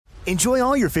Enjoy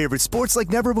all your favorite sports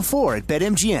like never before at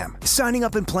BetMGM. Signing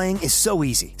up and playing is so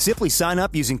easy. Simply sign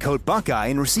up using code Buckeye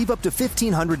and receive up to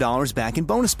 $1,500 back in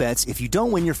bonus bets if you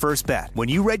don't win your first bet. When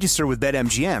you register with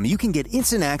BetMGM, you can get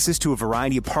instant access to a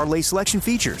variety of parlay selection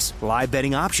features, live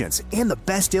betting options, and the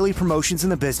best daily promotions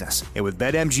in the business. And with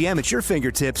BetMGM at your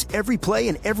fingertips, every play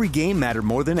and every game matter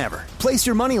more than ever. Place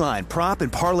your moneyline, prop,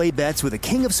 and parlay bets with the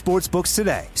king of sportsbooks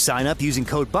today. Sign up using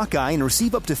code Buckeye and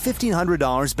receive up to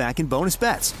 $1,500 back in bonus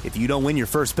bets if you don't win your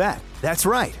first bet. That's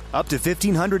right, up to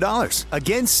 $1,500.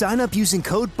 Again, sign up using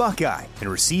code Buckeye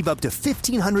and receive up to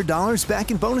 $1,500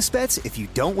 back in bonus bets if you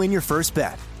don't win your first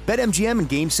bet. BetMGM and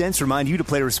GameSense remind you to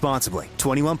play responsibly.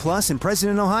 21 plus and present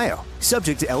in Ohio.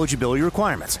 Subject to eligibility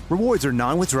requirements. Rewards are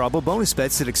non-withdrawable bonus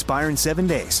bets that expire in 7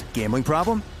 days. Gambling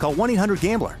problem? Call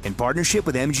 1-800-GAMBLER in partnership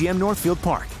with MGM Northfield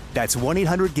Park. That's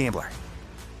 1-800-GAMBLER.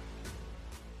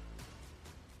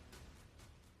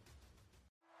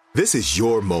 This is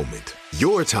your moment,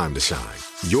 your time to shine,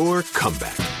 your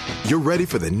comeback. You're ready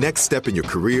for the next step in your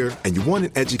career, and you want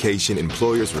an education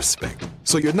employers respect.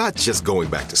 So you're not just going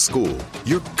back to school,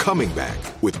 you're coming back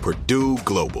with Purdue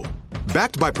Global.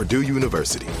 Backed by Purdue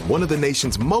University, one of the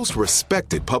nation's most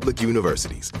respected public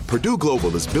universities, Purdue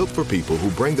Global is built for people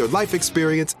who bring their life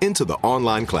experience into the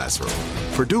online classroom.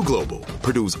 Purdue Global,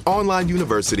 Purdue's online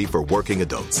university for working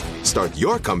adults. Start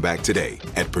your comeback today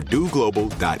at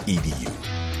purdueglobal.edu.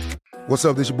 What's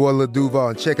up, this your boy Lil Duval,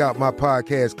 and check out my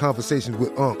podcast, Conversations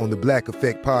with Unc, on the Black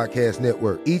Effect Podcast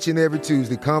Network. Each and every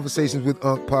Tuesday, Conversations with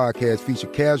Unc podcast feature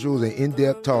casual and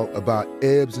in-depth talk about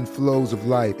ebbs and flows of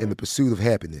life and the pursuit of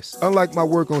happiness. Unlike my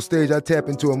work on stage, I tap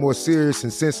into a more serious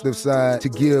and sensitive side to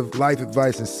give life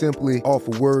advice and simply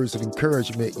offer words of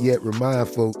encouragement, yet remind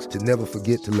folks to never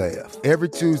forget to laugh. Every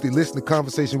Tuesday, listen to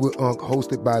Conversations with Unc,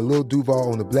 hosted by Lil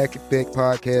Duval on the Black Effect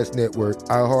Podcast Network,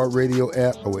 iHeartRadio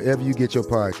app, or wherever you get your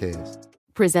podcasts.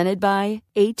 Presented by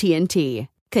AT&T.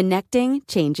 Connecting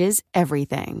changes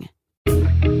everything.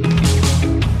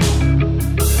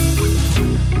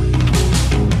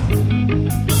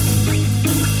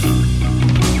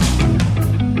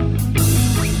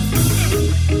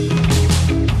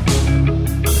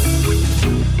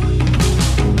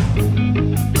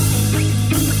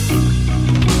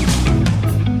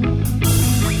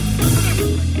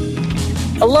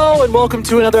 Hello and welcome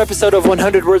to another episode of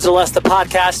 100 Words or Less, the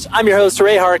podcast. I'm your host,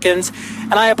 Ray Harkins,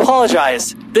 and I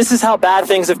apologize. This is how bad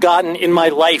things have gotten in my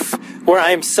life, where I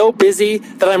am so busy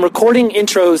that I'm recording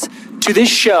intros to this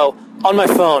show on my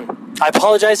phone. I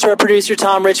apologize to our producer,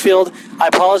 Tom Richfield. I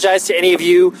apologize to any of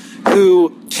you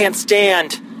who can't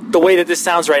stand the way that this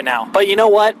sounds right now. But you know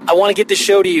what? I want to get this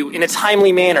show to you in a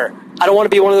timely manner. I don't want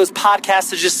to be one of those podcasts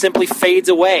that just simply fades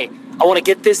away. I want to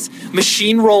get this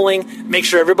machine rolling, make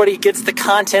sure everybody gets the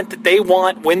content that they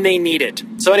want when they need it.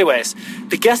 So anyways,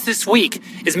 the guest this week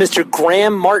is Mr.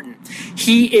 Graham Martin.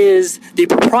 He is the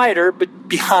proprietor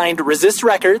behind Resist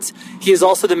Records. He is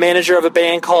also the manager of a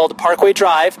band called Parkway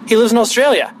Drive. He lives in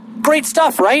Australia. Great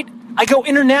stuff, right? I go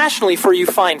internationally for you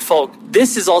fine folk.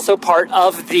 This is also part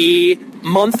of the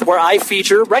month where I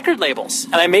feature record labels,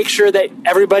 and I make sure that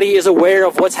everybody is aware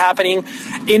of what's happening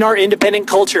in our independent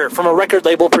culture from a record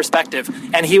label perspective,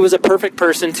 and he was a perfect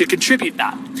person to contribute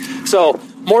that. So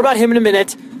more about him in a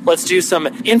minute. Let's do some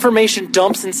information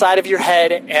dumps inside of your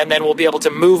head, and then we'll be able to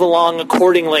move along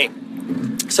accordingly.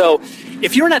 So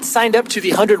if you're not signed up to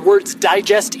the 100 Words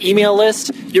Digest email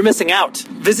list, you're missing out.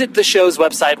 Visit the show's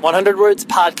website,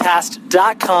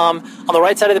 100wordspodcast.com. On the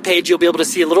right side of the page, you'll be able to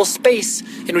see a little space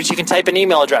in which you can type an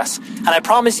email address. And I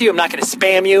promise you, I'm not going to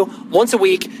spam you. Once a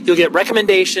week, you'll get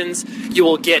recommendations. You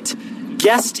will get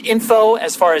guest info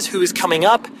as far as who's coming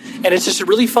up. And it's just a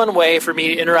really fun way for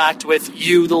me to interact with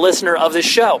you, the listener of this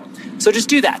show. So just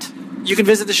do that. You can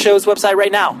visit the show's website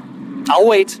right now. I'll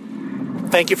wait.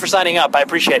 Thank you for signing up. I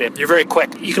appreciate it. You're very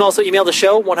quick. You can also email the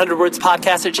show,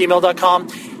 100wordspodcast@gmail.com.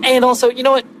 And also, you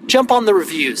know what? Jump on the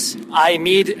reviews. I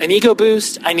need an ego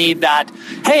boost. I need that,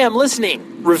 hey, I'm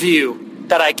listening review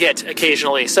that I get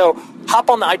occasionally. So hop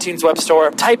on the iTunes web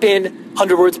store, type in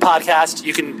 100 Words Podcast.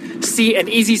 You can see an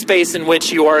easy space in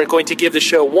which you are going to give the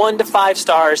show 1 to 5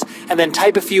 stars and then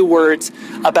type a few words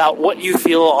about what you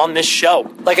feel on this show.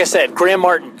 Like I said, Graham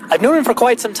Martin. I've known him for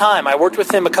quite some time. I worked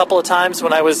with him a couple of times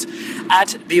when I was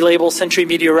at the label Century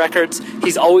Media Records.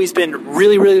 He's always been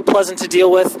really, really pleasant to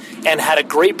deal with and had a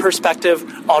great perspective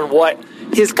on what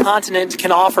his continent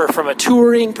can offer from a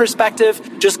touring perspective,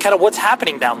 just kind of what's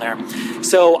happening down there.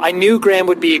 So I knew Graham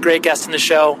would be a great guest in the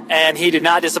show, and he did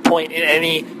not disappoint in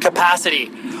any capacity.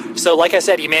 So like I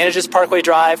said, he manages Parkway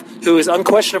Drive, who is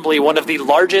unquestionably one of the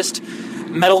largest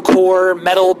metalcore,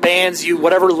 metal bands,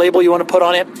 whatever label you want to put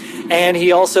on it. And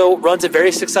he also runs a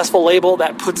very successful label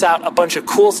that puts out a bunch of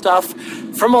cool stuff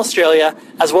from Australia,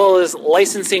 as well as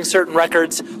licensing certain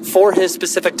records for his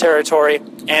specific territory.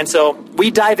 And so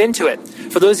we dive into it.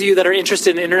 For those of you that are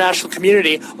interested in international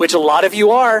community, which a lot of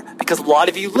you are, because a lot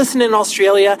of you listen in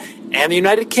Australia and the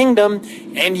United Kingdom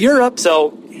and Europe,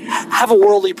 so have a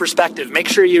worldly perspective. Make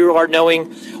sure you are knowing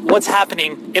what's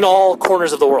happening in all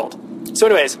corners of the world. So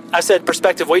anyways, I've said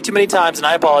perspective way too many times, and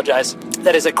I apologize.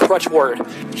 That is a crutch word.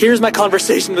 Here's my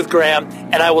conversation with Graham,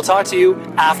 and I will talk to you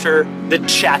after the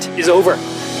chat is over.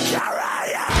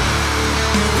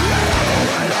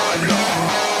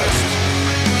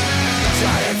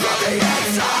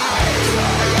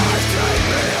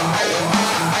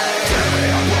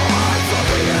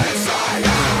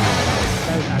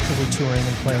 Touring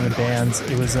and playing in bands.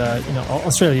 It was,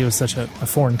 Australia was such a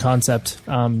foreign concept,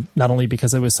 not only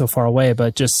because it was so far away,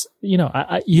 but just, you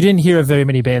didn't hear of very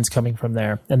many bands coming from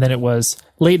there. And then it was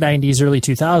late 90s, early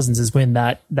 2000s is when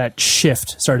that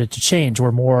shift started to change,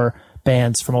 where more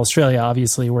bands from Australia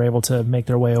obviously were able to make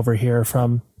their way over here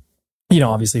from,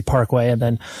 obviously Parkway, and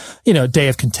then, Day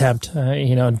of Contempt,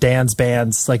 Dan's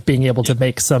bands, like being able to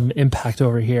make some impact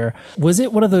over here. Was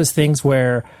it one of those things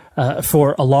where,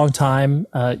 for a long time,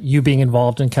 you being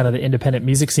involved in kind of the independent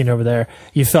music scene over there,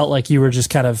 you felt like you were just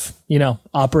kind of,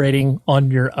 operating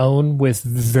on your own with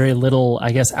very little,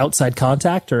 I guess, outside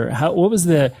contact? Or what was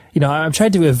I'm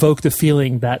trying to evoke the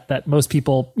feeling that most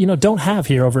people, don't have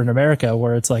here over in America,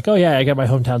 where it's like, oh yeah, I got my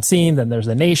hometown scene, then there's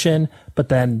the nation, but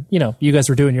then, you guys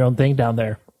were doing your own thing down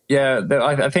there. Yeah,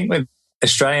 I think with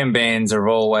Australian bands are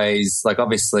always, like,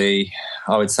 obviously,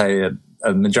 I would say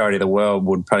a majority of the world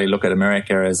would probably look at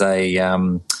America as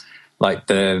a like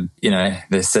the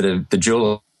sort of the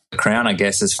jewel of the crown, I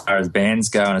guess, as far as bands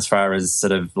go, and as far as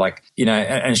sort of like,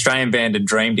 an Australian band, a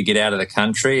dream to get out of the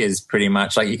country is pretty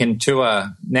much like you can tour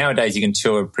nowadays. You can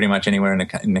tour pretty much anywhere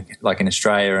in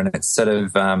Australia, and it's sort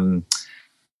of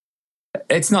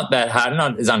it's not that hard,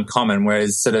 not as uncommon,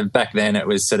 whereas sort of back then it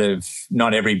was sort of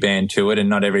not every band toured, and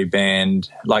not every band,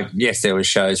 like, yes, there were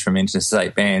shows from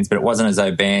interstate bands, but it wasn't as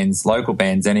though bands, local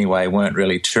bands anyway, weren't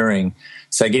really touring.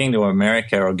 So getting to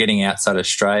America or getting outside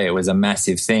Australia was a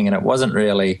massive thing, and it wasn't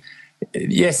really,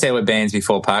 yes, there were bands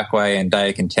before Parkway and Day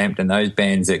of Contempt and those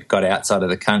bands that got outside of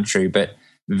the country, but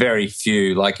very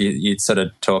few, like you're sort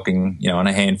of talking, on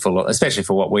a handful, especially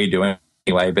for what we do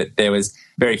anyway, but there was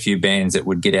very few bands that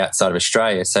would get outside of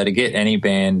Australia. So to get any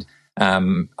band,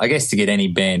 I guess to get any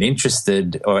band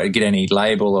interested, or get any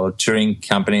label or touring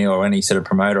company or any sort of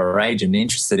promoter or agent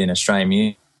interested in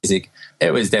Australian music,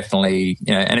 it was definitely,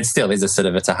 and it still is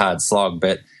it's a hard slog,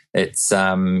 but it's,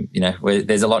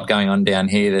 there's a lot going on down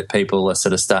here that people are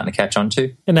sort of starting to catch on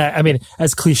to. And I mean,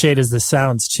 as cliched as this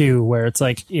sounds too, where it's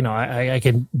like, I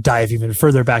can dive even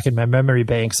further back in my memory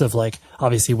banks of, like,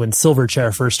 obviously when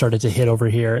Silverchair first started to hit over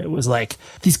here, it was like,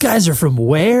 these guys are from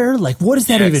where? Like, what does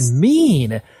that even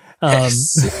mean?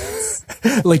 Yes.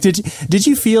 Like, did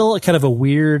you feel kind of a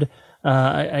weird,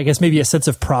 I guess maybe a sense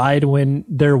of pride when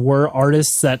there were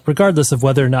artists that, regardless of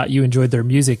whether or not you enjoyed their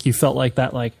music, you felt like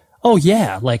that, like, oh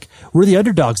yeah, like, we're the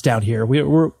underdogs down here.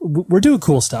 We're doing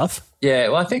cool stuff. Yeah,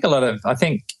 well, I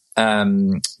think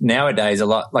nowadays a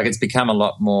lot, like, it's become a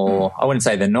lot more, I wouldn't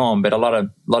say the norm, but a lot of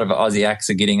Aussie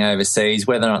acts are getting overseas,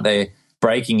 whether or not they're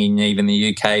breaking in even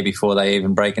the UK before they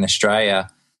even break in Australia.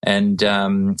 And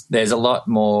there's a lot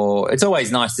more, it's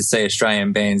always nice to see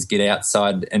Australian bands get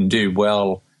outside and do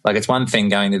well. Like, it's one thing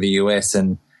going to the US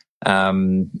and,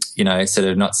 sort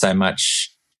of not so much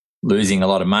losing a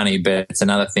lot of money, but it's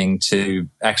another thing to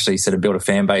actually sort of build a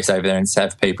fan base over there and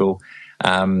have people,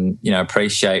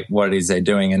 appreciate what it is they're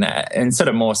doing. And sort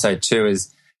of more so too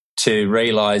is to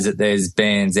realise that there's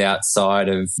bands outside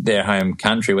of their home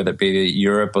country, whether it be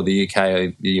Europe or the UK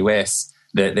or the US,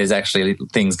 that there's actually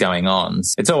things going on.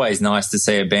 It's always nice to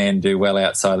see a band do well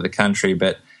outside of the country,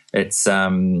 but it's,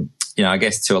 I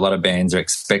guess to a lot of bands are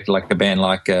expected, like a band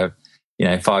like 5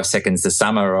 Seconds to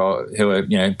Summer, or who are,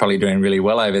 probably doing really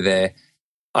well over there.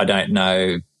 I don't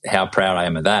know how proud I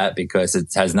am of that, because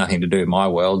it has nothing to do with my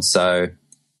world. So,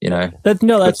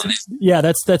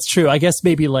 that's true. I guess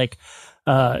maybe like,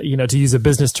 to use a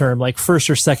business term, like first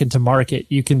or second to market,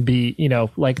 you can be,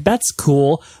 like, that's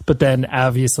cool. But then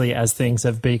obviously as things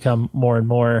have become more and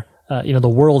more, the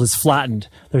world is flattened.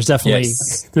 There's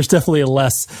definitely a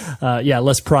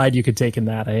less pride you could take in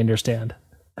that. I understand.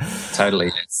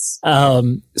 Totally.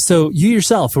 So you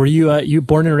yourself, were you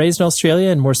born and raised in Australia,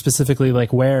 and more specifically,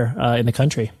 like, where in the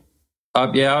country? I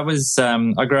was.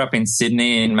 I grew up in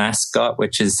Sydney, in Mascot,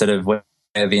 which is sort of where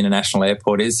the international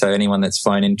airport is. So anyone that's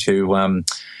flown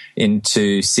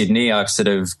into Sydney, I've sort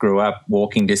of grew up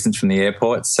walking distance from the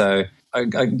airport. So I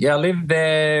lived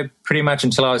there pretty much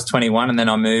until I was 21, and then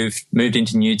I moved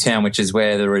into Newtown, which is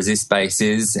where the Resist base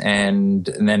is, and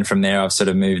then from there I've sort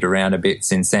of moved around a bit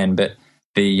since then. But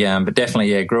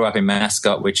definitely, grew up in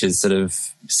Mascot, which is sort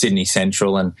of Sydney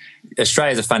Central, and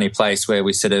Australia's a funny place where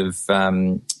we sort of,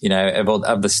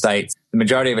 of the states, the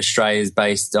majority of Australia is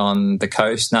based on the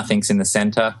coast. Nothing's in the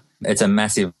centre. It's a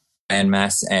massive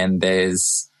landmass, and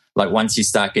there's once you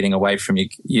start getting away from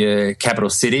your capital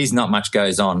cities, not much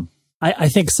goes on. I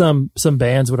think some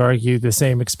bands would argue the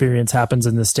same experience happens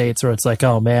in the States, where it's like,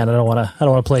 oh man, I don't want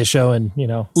to play a show in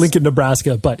Lincoln,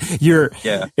 Nebraska. But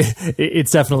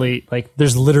it's definitely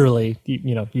there's literally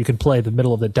you can play the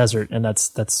middle of the desert, and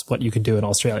that's what you can do in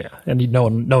Australia, and no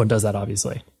one does that,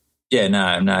 obviously. Yeah,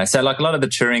 no. So a lot of the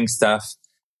touring stuff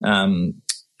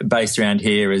based around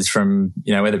here is from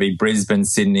whether it be Brisbane,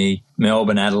 Sydney,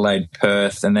 Melbourne, Adelaide,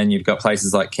 Perth, and then you've got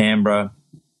places like Canberra,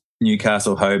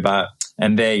 Newcastle, Hobart.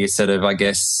 And there you sort of, I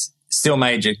guess, still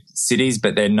major cities,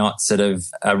 but they're not sort of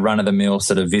a run-of-the-mill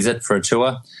sort of visit for a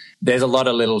tour. There's a lot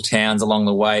of little towns along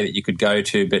the way that you could go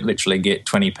to, but literally get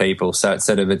 20 people. So it's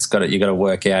sort of, you got to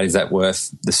work out, is that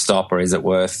worth the stop, or is it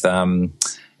worth,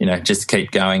 just keep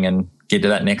going and get to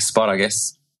that next spot, I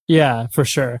guess. Yeah, for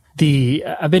sure.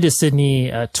 I've been to Sydney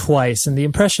twice, and the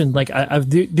impression,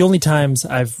 the only times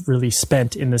I've really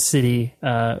spent in the city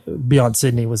beyond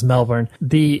Sydney was Melbourne.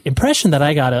 The impression that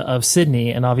I got of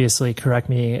Sydney, and obviously correct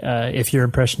me if your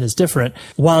impression is different,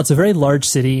 while it's a very large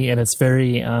city and it's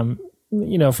very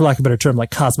for lack of a better term,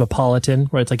 cosmopolitan,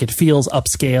 where it's it feels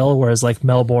upscale, whereas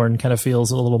Melbourne kind of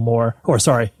feels a little more,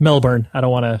 Melbourne, I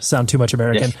don't want to sound too much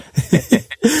American. Yeah.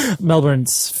 Melbourne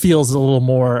feels a little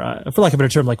more, for lack of a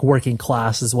better term, working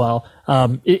class as well.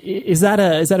 Is that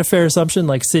a fair assumption?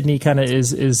 Sydney kind of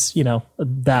is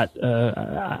that,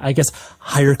 I guess,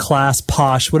 higher class,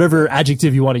 posh, whatever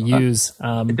adjective you want to use.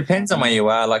 It depends on where you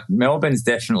are. Melbourne's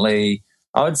definitely,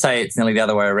 I would say it's nearly the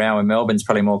other way around, where Melbourne's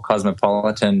probably more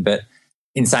cosmopolitan, but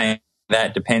in saying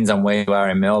that, depends on where you are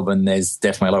in Melbourne. There's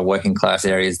definitely a lot of working class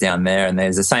areas down there, and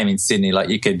there's the same in Sydney.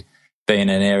 You could be in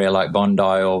an area like Bondi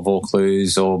or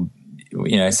Vaucluse, or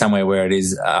somewhere where it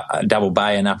is Double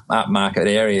Bay and upmarket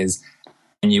areas,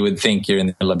 and you would think you're in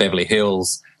the middle of Beverly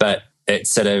Hills, but it's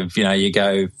sort of you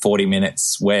go 40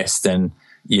 minutes west and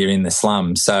you're in the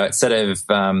slums. So it's sort of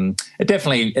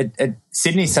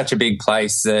Sydney's such a big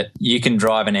place that you can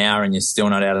drive an hour and you're still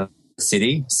not out of the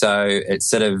city. So it's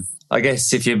sort of, I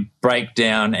guess, if you break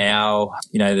down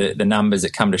the numbers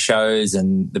that come to shows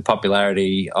and the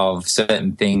popularity of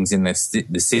certain things in the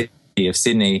city of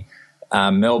Sydney,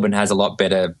 Melbourne has a lot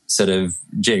better sort of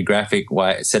geographic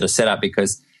way sort of setup,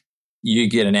 because you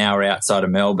get an hour outside of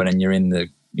Melbourne and you're in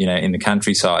the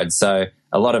countryside. So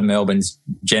a lot of Melbourne's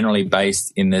generally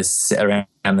based around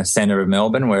the centre of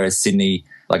Melbourne, whereas Sydney,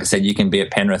 like I said, you can be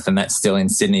at Penrith and that's still in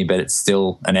Sydney, but it's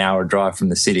still an hour drive from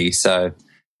the city. So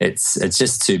it's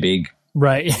just too big.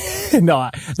 Right. No,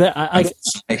 I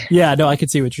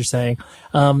could see what you're saying.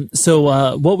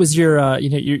 So what was your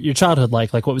childhood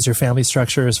like? What was your family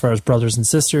structure as far as brothers and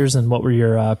sisters, and what were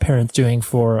your parents doing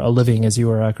for a living as you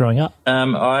were growing up?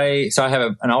 I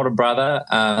have an older brother,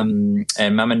 and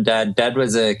mum and dad. Dad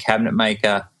was a cabinet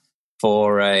maker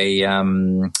for a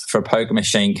poker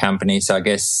machine company. So I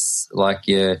guess I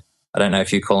don't know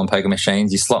if you call them poker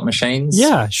machines, your slot machines.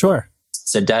 Yeah, sure.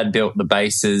 So Dad built the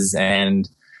bases, and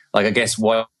I guess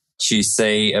what you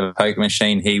see of a poker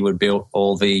machine, he would build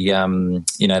all the,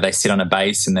 they sit on a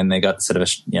base and then they got sort of a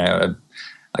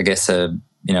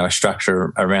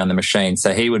structure around the machine.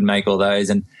 So he would make all those,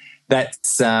 and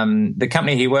that's the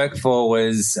company he worked for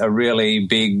was a really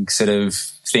big sort of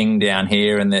thing down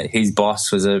here, and that his boss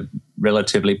was a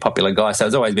relatively popular guy. So it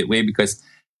was always a bit weird, because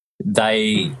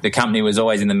the company was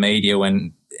always in the media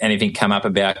when anything come up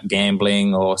about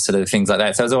gambling or sort of things like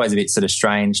that. So it was always a bit sort of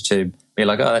strange to be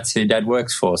like, oh, that's who Dad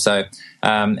works for. So,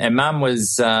 and Mum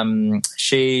was,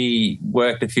 she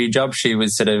worked a few jobs. She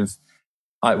was sort of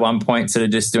at one point sort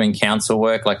of just doing council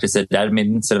work, just at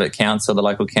admin, sort of at council, the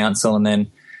local council. And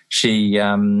then she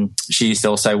used to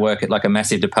also work at a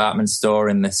massive department store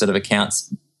in the sort of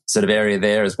accounts sort of area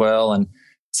there as well. And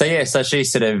So she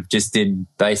sort of just did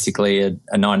basically a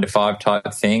 9-to-5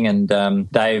 type thing, and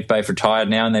they've both retired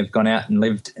now, and they've gone out and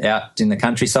lived out in the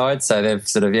countryside. So they've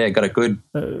sort of got it good.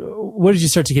 What did you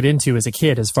start to get into as a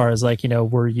kid? As far as like,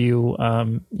 were you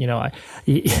I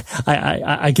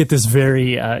get this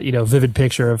very vivid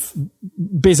picture of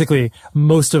basically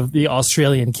most of the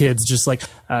Australian kids just like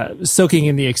soaking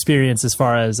in the experience as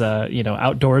far as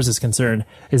outdoors is concerned.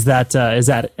 Is that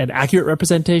an accurate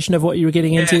representation of what you were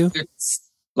getting into?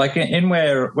 Like in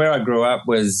where I grew up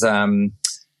was an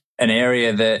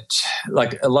area that,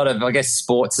 like, a lot of, I guess,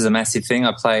 sports is a massive thing.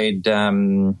 I played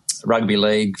rugby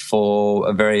league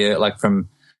for from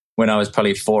when I was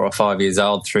probably 4 or 5 years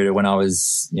old through to when I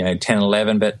was 10,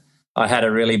 11. But I had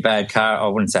a really bad car. I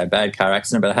wouldn't say a bad car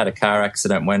accident, but I had a car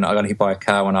accident when I got hit by a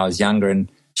car when I was younger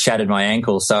and shattered my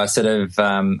ankle. So I sort of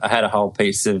I had a whole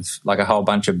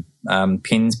bunch of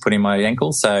pins put in my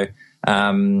ankle. So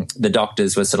the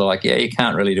doctors were sort of like, you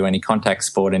can't really do any contact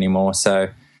sport anymore. So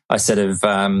I sort of,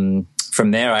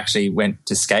 from there, I actually went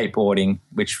to skateboarding,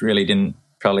 which really didn't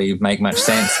probably make much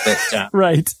sense. But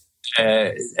right.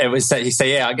 It was, so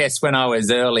yeah, I guess when I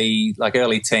was early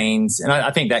teens, and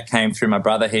I think that came through my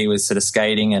brother. He was sort of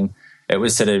skating, and it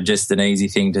was sort of just an easy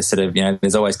thing to sort of,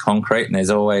 there's always concrete and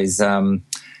there's always,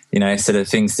 sort of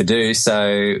things to do.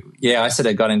 So yeah, I sort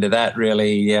of got into that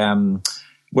really,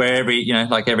 where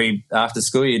every after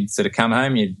school you'd sort of come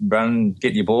home, you'd run,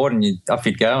 get your board, and off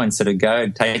you'd go and sort of go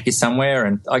take you somewhere.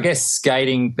 And I guess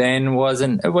skating then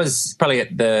it was probably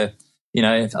at the,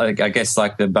 I guess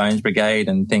like the Bones Brigade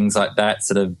and things like that.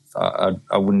 Sort of,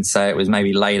 I wouldn't say it was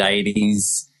maybe late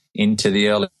 80s into the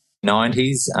early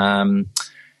 90s.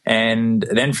 And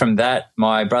then from that,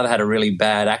 my brother had a really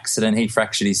bad accident. He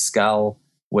fractured his skull,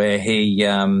 where he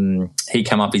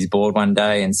came off his board one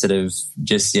day and sort of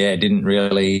just, didn't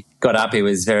really got up. I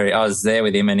was there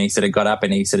with him, and he sort of got up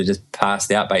and he sort of just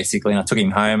passed out basically. And I took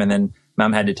him home, and then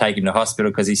Mum had to take him to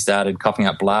hospital because he started coughing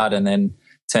up blood. And then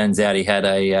turns out he had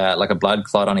a blood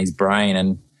clot on his brain,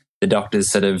 and the doctors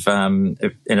sort of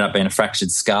it ended up being a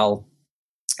fractured skull.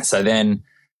 So then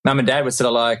Mum and Dad were sort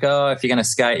of like, oh, if you're going to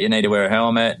skate, you need to wear a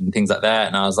helmet and things like that.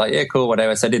 And I was like, yeah, cool,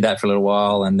 whatever. So I did that for a little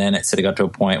while, and then it sort of got to a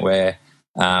point where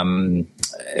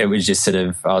it was just sort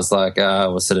of, I was like, got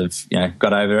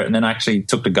over it. And then I actually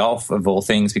took to golf, of all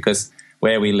things, because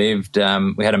where we lived,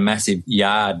 we had a massive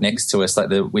yard next to us,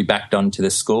 we backed onto the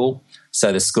school.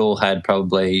 So the school had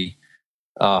probably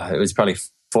 400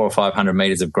 or 500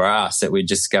 meters of grass that we'd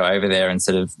just go over there and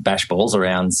sort of bash balls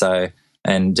around. So,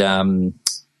 and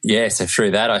so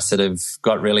through that, I sort of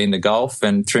got really into golf,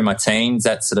 and through my teens,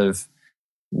 that's sort of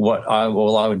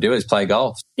all I would do is play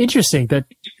golf. Interesting. That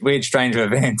weird, strange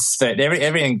events. But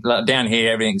everything down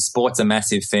here, sport's a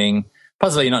massive thing.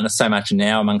 Possibly not so much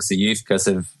now amongst the youth because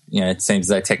of, it seems as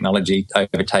though technology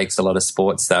overtakes a lot of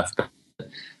sports stuff. But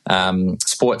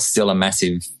sport's still a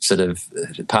massive sort of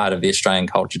part of the Australian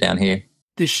culture down here.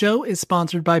 The show is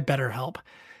sponsored by BetterHelp.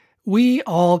 We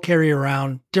all carry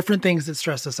around different things that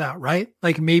stress us out, right?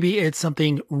 Like maybe it's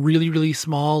something really, really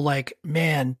small, like,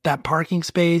 man, that parking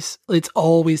space, it's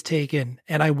always taken.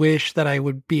 And I wish that I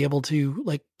would be able to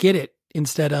get it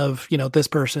instead of, this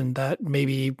person that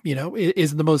maybe,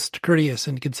 is the most courteous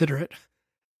and considerate.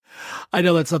 I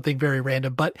know that's something very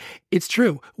random, but it's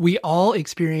true. We all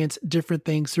experience different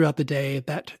things throughout the day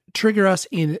that trigger us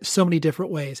in so many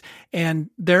different ways. And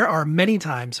there are many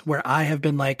times where I have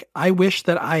been like, I wish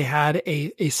that I had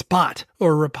a spot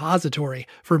or a repository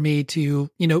for me to,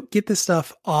 get this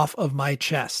stuff off of my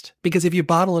chest. Because if you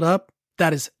bottle it up,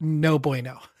 that is no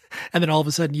bueno. And then all of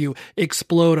a sudden you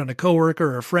explode on a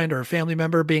coworker or a friend or a family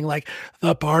member being like,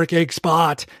 the parking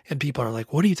spot. And people are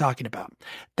like, what are you talking about?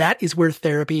 That is where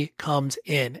therapy comes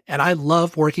in. And I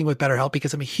love working with BetterHelp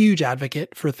because I'm a huge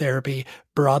advocate for therapy,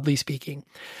 broadly speaking.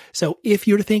 So if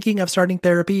you're thinking of starting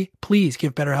therapy, please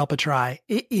give BetterHelp a try.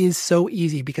 It is so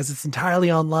easy because it's entirely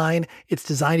online. It's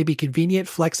designed to be convenient,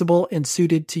 flexible, and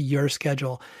suited to your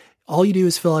schedule. All you do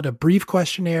is fill out a brief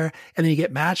questionnaire, and then you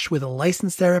get matched with a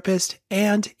licensed therapist.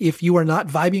 And if you are not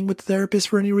vibing with the therapist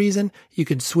for any reason, you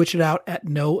can switch it out at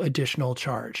no additional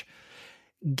charge.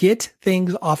 Get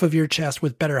things off of your chest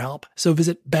with BetterHelp. So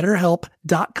visit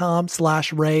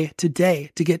betterhelp.com/Ray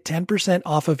today to get 10%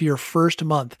 off of your first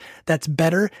month. That's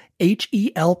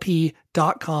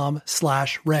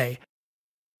betterhelp.com/Ray.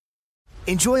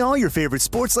 Enjoy all your favorite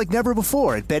sports like never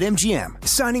before at BetMGM.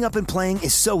 Signing up and playing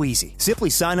is so easy.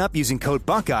 Simply sign up using code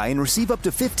Buckeye and receive up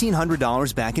to $1,500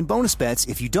 back in bonus bets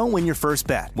if you don't win your first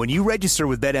bet. When you register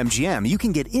with BetMGM, you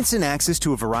can get instant access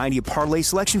to a variety of parlay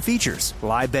selection features,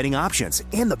 live betting options,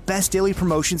 and the best daily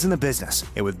promotions in the business.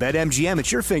 And with BetMGM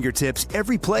at your fingertips,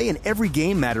 every play and every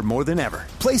game matter more than ever.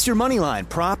 Place your moneyline,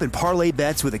 prop, and parlay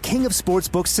bets with the king of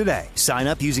sportsbooks today. Sign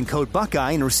up using code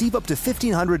Buckeye and receive up to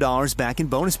 $1,500 back in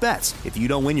bonus bets if you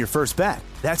don't win your first bet.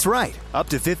 That's right, up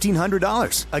to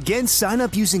 $1,500. Again, sign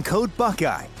up using code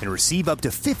Buckeye and receive up to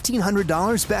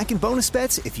 $1,500 back in bonus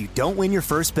bets if you don't win your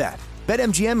first bet.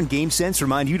 BetMGM and GameSense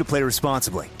remind you to play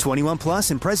responsibly. 21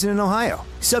 plus and present in Ohio.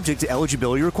 Subject to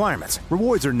eligibility requirements.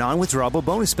 Rewards are non-withdrawable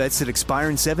bonus bets that expire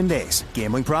in 7 days.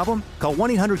 Gambling problem? Call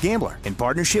 1-800-GAMBLER in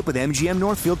partnership with MGM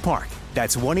Northfield Park.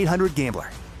 That's 1-800-GAMBLER.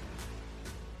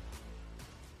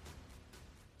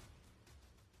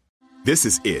 This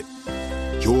is it.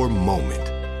 Your moment.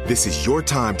 This is your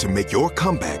time to make your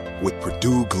comeback with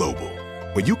Purdue Global.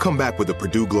 When you come back with a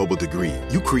Purdue Global degree,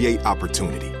 you create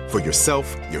opportunity for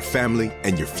yourself, your family,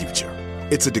 and your future.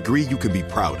 It's a degree you can be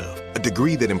proud of, a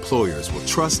degree that employers will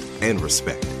trust and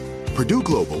respect. Purdue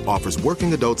Global offers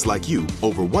working adults like you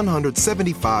over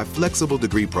 175 flexible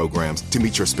degree programs to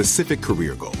meet your specific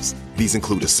career goals. These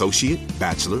include associate,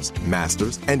 bachelor's,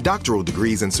 master's, and doctoral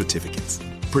degrees and certificates.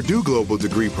 Purdue Global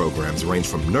degree programs range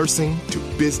from nursing to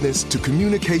business to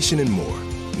communication and more.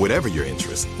 Whatever your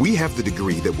interest, we have the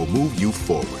degree that will move you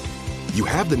forward. You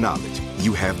have the knowledge,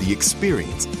 you have the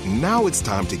experience. Now it's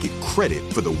time to get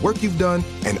credit for the work you've done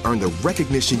and earn the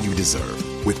recognition you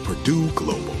deserve with Purdue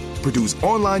Global, Purdue's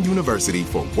online university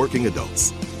for working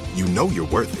adults. You know you're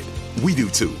worth it. We do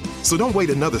too. So don't wait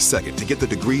another second to get the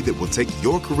degree that will take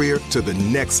your career to the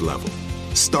next level.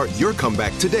 Start your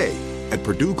comeback today at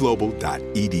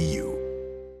purdueglobal.edu.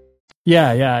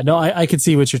 Yeah. No, I can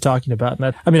see what you're talking about. And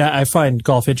that, I mean, I find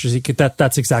golf interesting.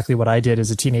 That's exactly what I did as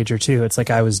a teenager too. It's like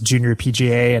I was junior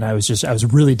PGA and I was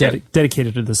really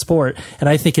dedicated to the sport. And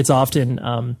I think it's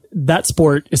often, that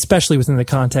sport, especially within the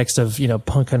context of,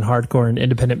 punk and hardcore and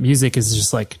independent music, is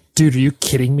just like, dude, are you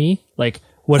kidding me? Like,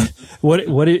 what, you're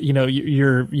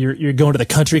going to the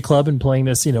country club and playing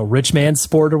this, rich man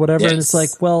sport or whatever. Yes. And it's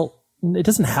like, well, it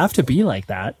doesn't have to be like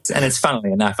that. And it's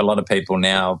funnily enough, a lot of people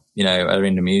now, are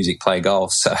into music, play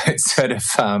golf. So it's sort of,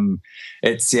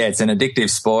 it's an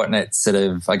addictive sport, and it's sort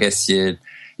of, I guess you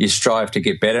strive to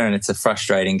get better, and it's a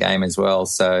frustrating game as well.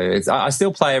 So I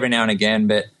still play every now and again,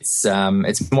 but it's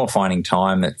more finding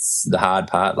time. That's the hard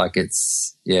part. Like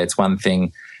it's one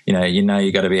thing.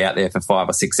 You got to be out there for 5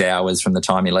 or 6 hours from the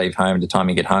time you leave home to the time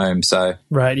you get home. So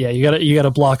right, yeah, you got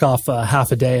to block off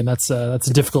half a day, and that's a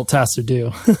difficult task to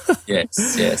do. yes.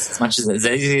 As much as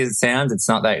easy as it sounds, it's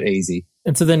not that easy.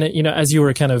 And so then, as you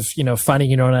were kind of, finding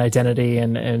your own identity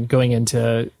and going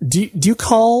into, do you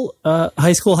call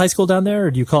high school down there,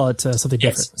 or do you call it something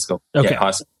different? Yes, school. Okay, yeah,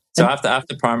 high school. So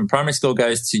after primary school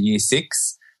goes to year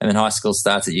 6, and then high school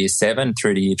starts at year 7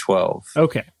 through to year 12.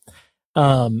 Okay.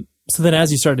 So then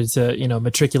as you started to,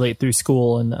 matriculate through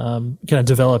school and kind of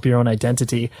develop your own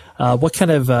identity, what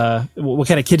kind of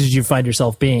kid did you find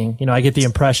yourself being? I get the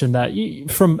impression that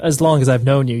from as long as I've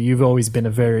known you, you've always been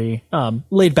a very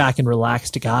laid back and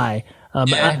relaxed guy.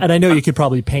 And I know you could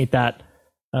probably paint that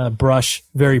brush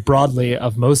very broadly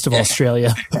of most of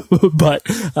Australia, but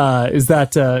is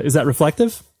that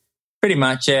reflective? Pretty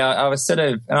much, yeah. I was sort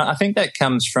of, and I think that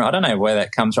comes from, I don't know where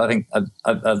that comes from.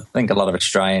 I think a lot of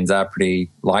Australians are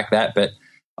pretty like that, but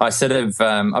I sort of,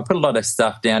 I put a lot of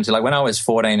stuff down to, like, when I was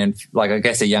 14 and, like, I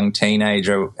guess a young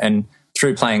teenager, and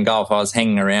through playing golf, I was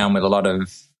hanging around with a lot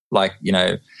of, like, when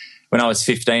I was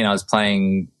 15, I was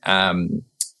playing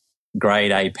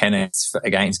grade A pennants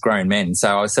against grown men.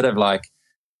 So I was sort of like,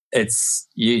 it's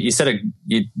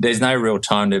there's no real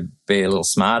time to be a little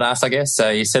smart ass, I guess. So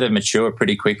you sort of mature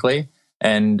pretty quickly.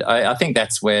 And I think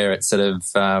that's where it's sort of,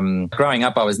 growing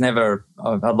up, I'd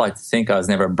like to think I was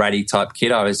never a bratty type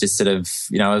kid. I was just sort of,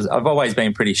 I've always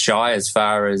been pretty shy as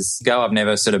far as go. I've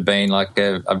never sort of been like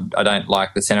I don't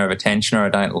like the center of attention, or I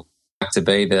don't like to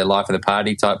be the life of the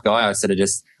party type guy. I sort of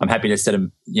I'm happy to sort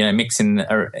of, mix in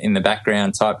the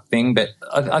background type thing. But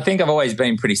I think I've always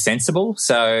been pretty sensible.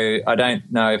 So I don't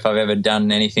know if I've ever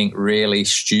done anything really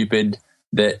stupid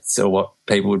or what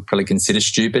people would probably consider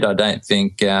stupid. I don't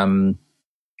think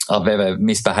I've ever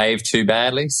misbehaved too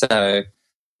badly. So,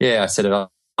 yeah, I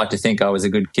like to think I was a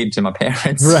good kid to my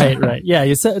parents. Right. Yeah,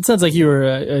 it sounds like you were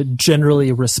a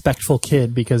generally respectful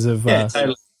kid because of... Yeah,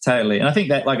 totally. And I think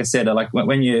that, like I said, like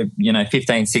when you're,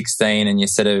 15, 16 and you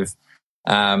sort of...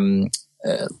 I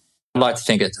like to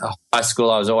think at high school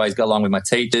I was always got along with my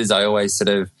teachers. I always sort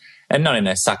of... and not in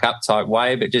a suck up type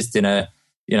way, but just in a,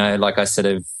 like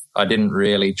I didn't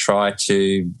really try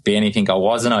to be anything I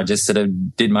wasn't. I just sort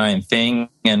of did my own thing.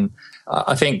 And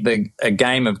I think a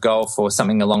game of golf or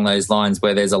something along those lines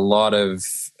where there's a lot of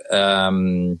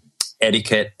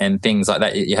etiquette and things like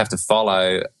that you have to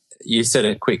follow, you sort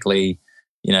of quickly,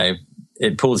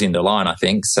 it pulls you into line, I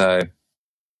think. So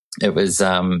it was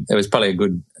probably a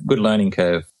good learning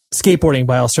curve. Skateboarding,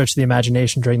 by all stretch of the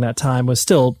imagination during that time, was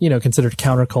still, considered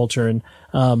counterculture.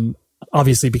 And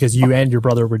obviously, because you and your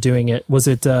brother were doing it, was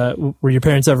it? Were your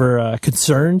parents ever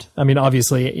concerned? I mean,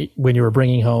 obviously, when you were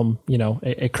bringing home,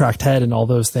 a cracked head and all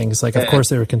those things, like, of course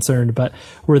they were concerned. But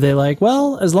were they like,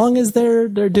 well, as long as they're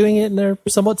doing it and they're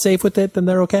somewhat safe with it, then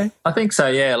they're okay? I think so.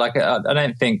 Yeah. Like, I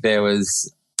don't think there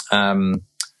was.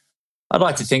 I'd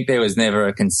like to think there was never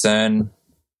a concern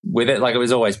with it. Like, it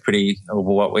was always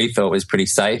what we thought was pretty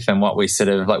safe, and what we sort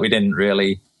of like, we didn't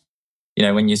really,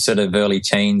 when you're sort of early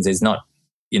teens, there's not.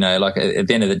 Like at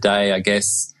the end of the day, I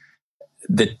guess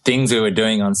the things we were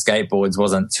doing on skateboards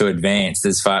wasn't too advanced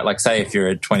as far, like, say if you're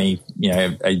a 20,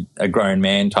 a grown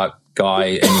man type guy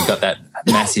and you've got that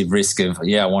massive risk of,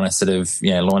 I want to sort of,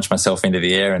 launch myself into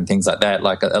the air and things like that.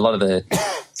 Like a lot of the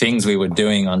things we were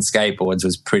doing on skateboards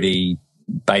was pretty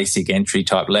basic entry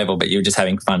type level, but you were just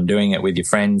having fun doing it with your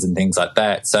friends and things like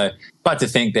that. So I'd like to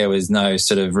think there was no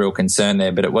sort of real concern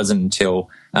there, but it wasn't until,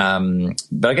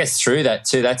 but I guess through that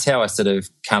too, that's how I sort of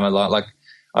come along. Like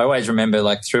I always remember,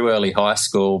 like through early high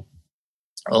school,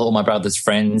 all my brother's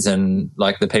friends and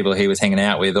like the people he was hanging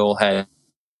out with all had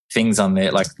things on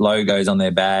their, like logos on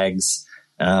their bags,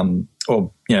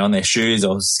 or, on their shoes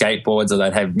or skateboards, or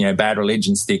they'd have, Bad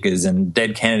Religion stickers and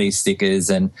Dead Kennedy stickers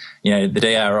and, the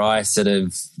DRI sort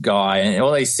of guy and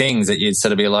all these things that you'd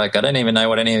sort of be like, I don't even know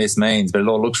what any of this means, but it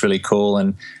all looks really cool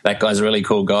and that guy's a really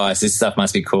cool guy, so this stuff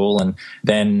must be cool. And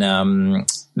then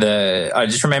I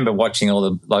just remember watching a lot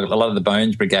of the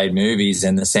Bones Brigade movies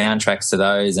and the soundtracks to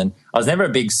those, and I was never a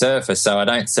big surfer, so I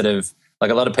don't sort of, like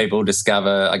a lot of people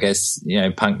discover, I guess,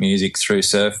 punk music through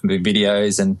surf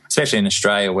videos, and especially in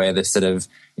Australia where the sort of,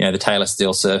 the Taylor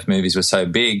Steele surf movies were so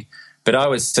big. But I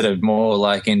was sort of more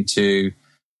like into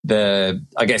the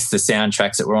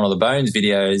soundtracks that were on all the Bones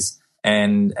videos.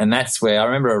 And that's where I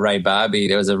remember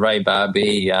there was a Ray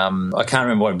Barbie, I can't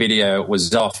remember what video it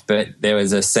was off, but there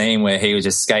was a scene where he was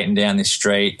just skating down this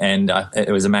street and it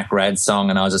was a Mac Rad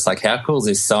song, and I was just like, how cool is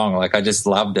this song? Like, I just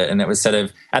loved it. And it was sort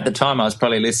of, at the time I was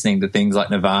probably listening to things like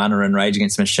Nirvana and Rage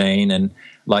Against the Machine and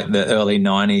like the early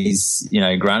 90s,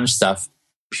 grunge stuff,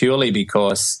 purely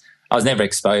because I was never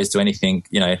exposed to anything,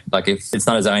 like if it's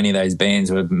not as though any of those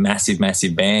bands were massive,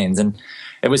 massive bands. And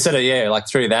it was sort of, like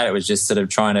through that, it was just sort of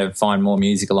trying to find more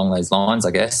music along those lines,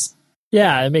 I guess.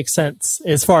 Yeah, it makes sense.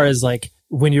 As far as like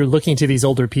when you're looking to these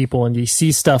older people and you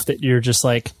see stuff that you're just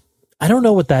like, I don't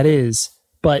know what that is,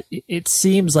 but it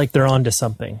seems like they're onto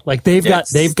something. Like they've got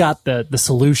the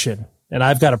solution, and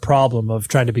I've got a problem of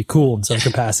trying to be cool in some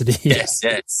capacity. Yes.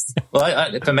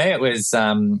 Well, for me, it was,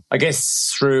 I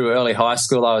guess through early high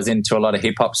school, I was into a lot of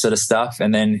hip hop sort of stuff.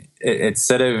 And then it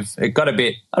got a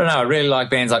bit, I don't know, I really like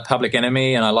bands like Public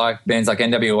Enemy, and I like bands like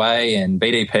NWA and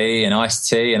BDP and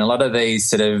Ice-T and a lot of these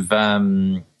sort of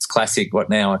classic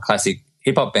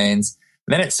hip hop bands.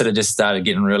 And then it sort of just started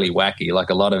getting really wacky. Like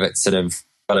a lot of it sort of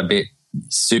got a bit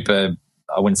super,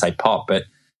 I wouldn't say pop, but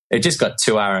it just got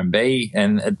too R&B,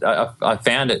 and I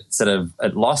found it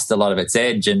lost a lot of its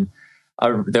edge. And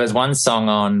there was one song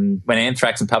on when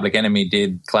Anthrax and Public Enemy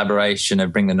did collaboration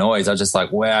of Bring the Noise. I was just like,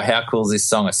 wow, how cool is this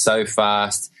song? It's so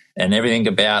fast, and everything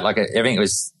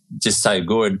was just so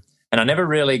good. And I never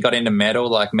really got into metal.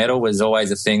 Like metal was always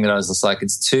a thing that I was just like,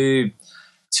 it's too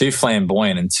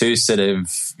flamboyant and too sort of,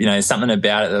 something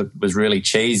about it that was really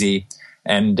cheesy.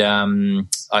 And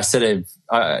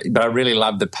but I really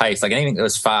loved the pace, like anything that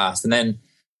was fast. And then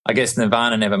I guess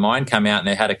Nirvana Nevermind came out, and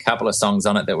they had a couple of songs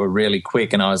on it that were really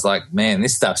quick, and I was like, man,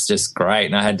 this stuff's just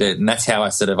great. And that's how I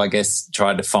sort of, I guess,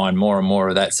 tried to find more and more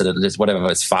of that sort of just whatever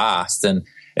was fast. And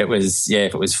it was,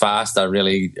 if it was fast, it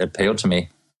really appealed to me.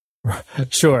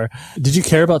 Sure. Did you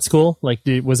care about school? Like,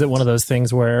 was it one of those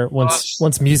things where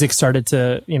once music started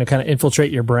to, kind of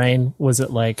infiltrate your brain, was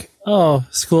it like, oh,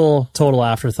 school, total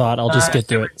afterthought, I'll just get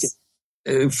through it?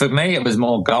 For me, it was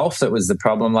more golf that was the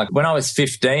problem. Like when I was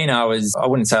 15, I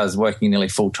wouldn't say I was working nearly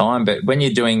full time, but when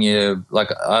you're doing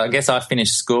I guess I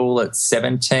finished school at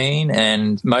 17,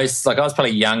 and I was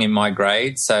probably young in my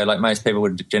grade. So like most people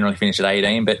would generally finish at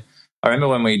 18, but I remember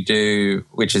when we do,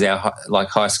 which is our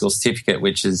high school certificate,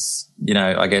 which is,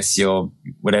 I guess your,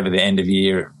 whatever the end of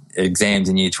year exams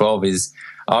in year 12 is,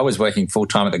 I was working full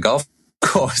time at the golf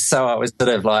course. So I was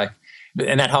sort of like,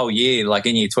 and that whole year, like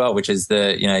in year 12, which is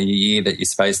the, your year that you're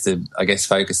supposed to, I guess,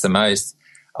 focus the most,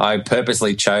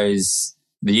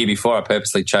 the year before, I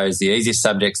purposely chose the easiest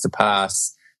subjects to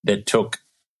pass that took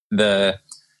the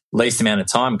least amount of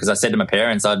time, because I said to my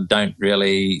parents, I don't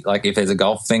really, like, if there's a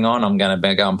golf thing on, I'm going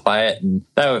to go and play it. And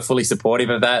they were fully supportive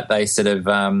of that. They sort of,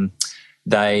 got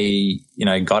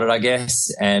it, I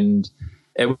guess. And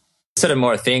it was sort of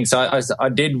more a thing. So I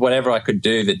did whatever I could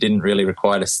do that didn't really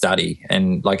require to study.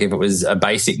 And like, if it was a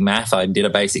basic math, I did a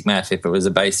basic math. If it was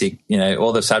a basic,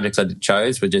 all the subjects I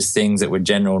chose were just things that were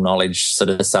general knowledge sort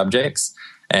of subjects,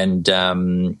 and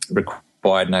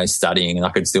required no studying, and I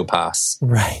could still pass.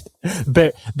 Right.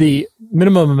 But the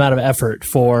minimum amount of effort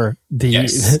for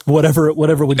the whatever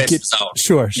would best get result.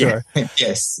 Sure. Yeah.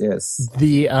 yes.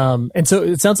 The and so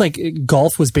it sounds like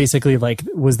golf was basically like,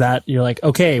 was that you're like,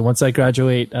 okay, once I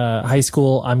graduate high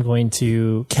school, I'm going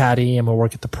to caddy, I'm gonna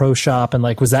work at the pro shop, and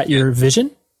like, was that your vision?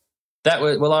 That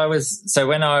was, well,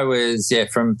 when I was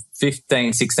from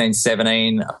 15, 16,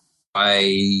 17,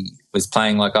 I was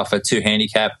playing like off a 2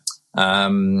 handicap.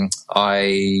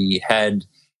 I had,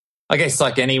 I guess,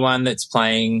 like anyone that's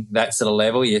playing that sort of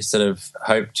level, you sort of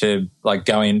hope to like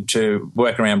go into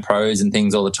work around pros and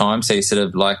things all the time. So you sort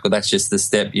of like, well, that's just the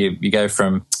step. You go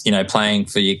from, playing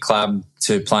for your club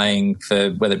to playing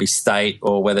for, whether it be state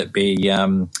or whether it be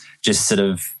just sort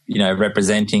of,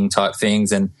 representing type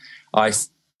things. And I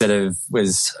sort of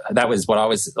that was what I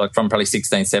was like from probably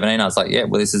 16, 17. I was like, yeah,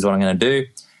 well, this is what I'm going to do.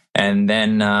 And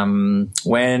then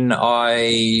when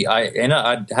I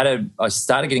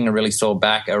started getting a really sore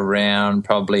back around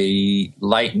probably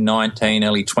late 19,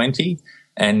 early 20,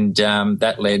 and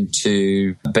that led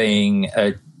to being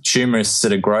a tumorous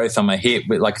sort of growth on my hip,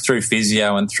 like through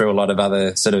physio and through a lot of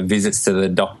other sort of visits to the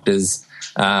doctors.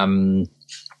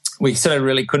 We sort of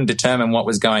really couldn't determine what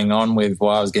was going on with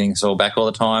why I was getting sore back all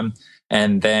the time.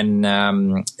 And then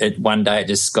one day it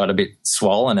just got a bit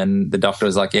swollen, and the doctor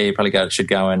was like, yeah, you probably should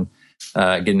go and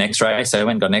get an x-ray. So I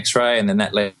went and got an x-ray, and then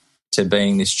that led to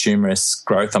being this tumorous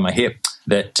growth on my hip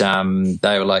that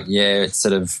they were like, yeah, it's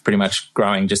sort of pretty much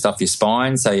growing just off your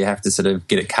spine, so you have to sort of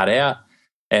get it cut out.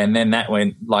 And then that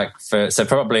went so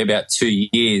probably about 2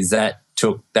 years, that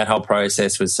whole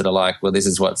process was sort of like, well, this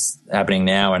is what's happening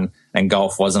now, and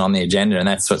golf wasn't on the agenda, and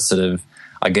that's what sort of,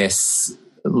 I guess,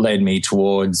 led me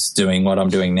towards doing what I'm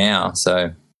doing now.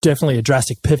 So definitely a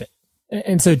drastic pivot.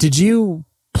 And so did you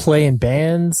play in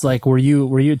bands? Like, were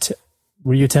you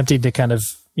attempting to kind of,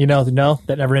 no,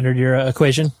 that never entered your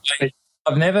equation?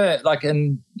 I've never,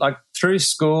 through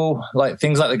school, like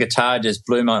things like the guitar just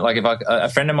blew my, like a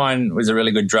friend of mine was a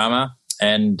really good drummer,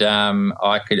 and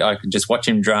I could just watch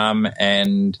him drum,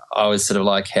 and I was sort of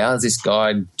like, how does this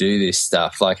guy do this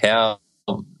stuff? Like, how,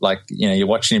 you're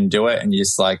watching him do it, and you're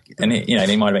just like, and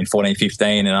he might have been 14,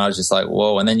 15, and I was just like,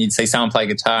 whoa. And then you'd see someone play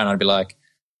guitar, and I'd be like,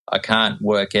 I can't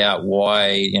work out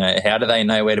why, how do they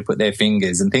know where to put their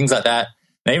fingers and things like that.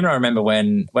 And even I remember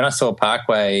when I saw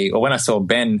Parkway, or when I saw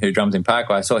Ben, who drums in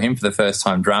Parkway, I saw him for the first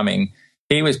time drumming.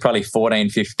 He was probably 14,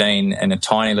 15 and a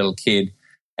tiny little kid,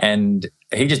 and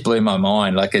he just blew my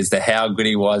mind, like, as to how good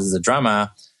he was as a drummer.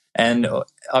 And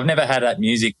I've never had that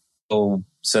musical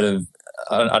sort of,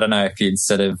 I don't know if you'd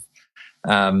sort of,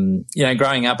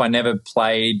 growing up, I never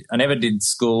did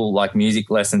school, like music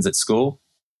lessons at school.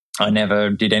 I never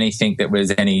did anything that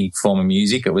was any form of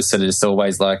music. It was sort of just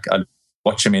always like, I'd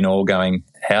watch them in awe going,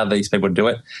 how these people do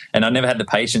it. And I never had the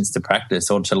patience to practice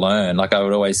or to learn. Like, I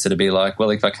would always sort of be like, well,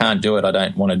 if I can't do it, I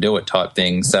don't want to do it type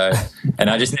thing. So,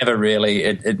 and I just never really,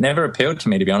 it never appealed to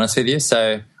me, to be honest with you.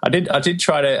 So I did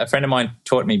try to, a friend of mine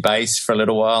taught me bass for a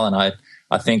little while, and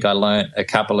I think I learnt a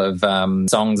couple of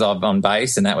songs on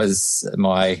bass, and that was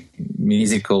my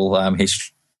musical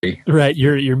history. Right,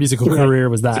 your musical career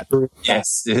was that.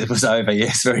 Yes, it was over,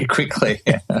 yes, very quickly.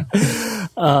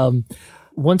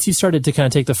 Once you started to kind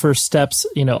of take the first steps,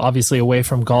 obviously away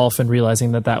from golf and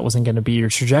realizing that wasn't going to be your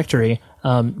trajectory,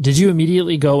 did you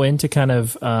immediately go into kind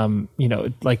of,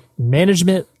 like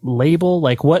management, label?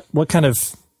 Like what kind of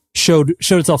showed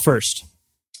itself first?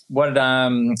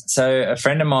 So a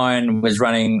friend of mine was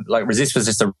running, like, Resist was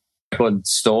just a record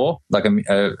store, like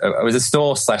it was a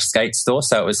store / skate store.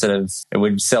 So it was sort of, it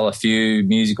would sell a few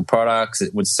musical products.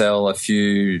 It would sell a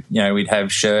few, we'd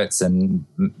have shirts and,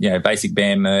 basic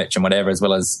band merch and whatever, as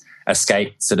well as a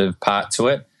skate sort of part to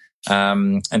it.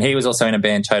 And he was also in a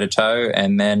band, Toe to Toe.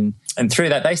 And through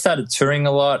that, they started touring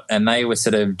a lot, and they were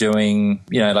sort of doing,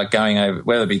 like going over,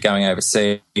 whether it be going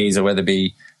overseas or whether it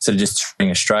be sort of just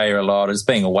touring Australia a lot, or just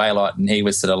being away a lot. And he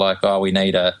was sort of like, oh, we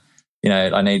need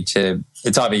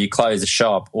it's either you close the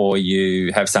shop or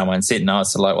you have someone sit. And I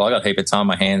was sort of like, well, I got a heap of time on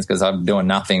my hands because I'm doing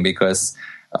nothing, because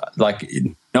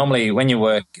normally when you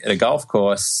work at a golf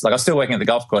course, like I was still working at the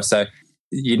golf course, so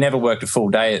you never worked a full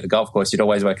day at the golf course. You'd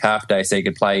always work half day so you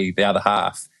could play the other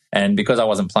half. And because I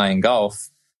wasn't playing golf,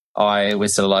 I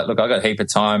was sort of like, look, I got a heap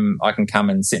of time. I can come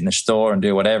and sit in the store and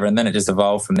do whatever. And then it just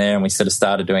evolved from there, and we sort of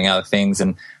started doing other things.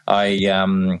 And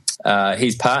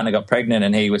his partner got pregnant,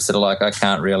 and he was sort of like, I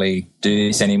can't really do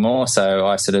this anymore. So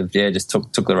I sort of, just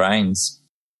took the reins.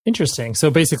 Interesting.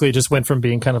 So basically it just went from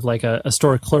being kind of like a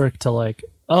store clerk to like,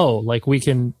 oh, like we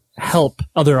can help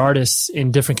other artists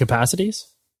in different capacities?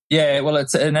 Yeah, well,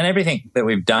 and everything that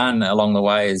we've done along the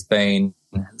way has been,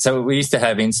 so we used to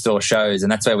have in-store shows,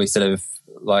 and that's where we sort of,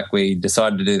 like, we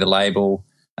decided to do the label,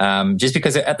 just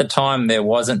because at the time there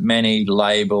wasn't many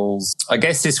labels. I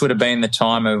guess this would have been the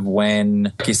time of when,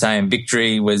 like you're saying,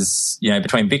 Victory was,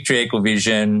 between Victory, Equal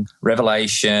Vision,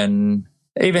 Revelation,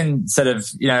 even sort of,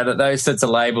 those sorts of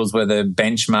labels were the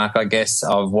benchmark, I guess,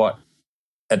 of what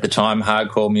at the time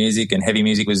hardcore music and heavy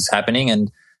music was happening.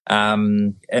 And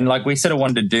like we sort of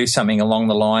wanted to do something along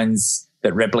the lines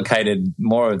that replicated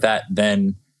more of that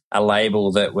than a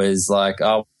label that was like,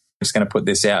 oh, we're just going to put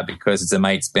this out because it's a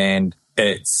mate's band.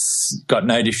 It's got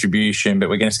no distribution, but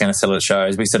we're just going to sell it at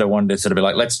shows. We sort of wanted to sort of be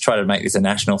like, let's try to make this a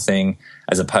national thing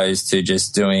as opposed to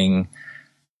just doing,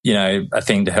 a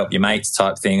thing to help your mates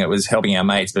type thing. It was helping our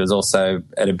mates, but it was also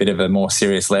at a bit of a more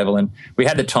serious level. And we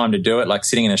had the time to do it, like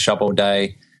sitting in a shop all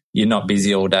day. You're not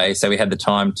busy all day. So we had the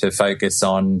time to focus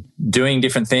on doing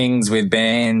different things with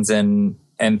bands, and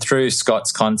through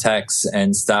Scott's contacts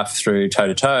and stuff through Toe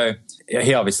to Toe,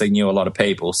 he obviously knew a lot of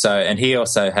people. So, and he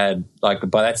also had, like,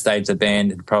 by that stage, the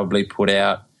band had probably put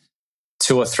out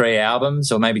 2 or 3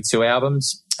 albums, or maybe 2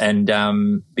 albums. And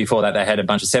before that, they had a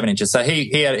bunch of 7-inches. So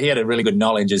he had a really good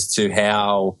knowledge as to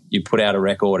how you put out a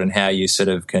record and how you sort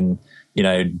of can,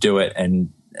 do it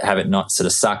and have it not sort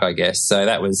of suck, I guess. So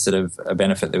that was sort of a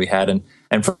benefit that we had.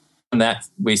 And from that,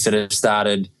 we sort of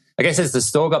started, I guess as the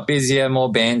store got busier, more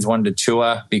bands wanted to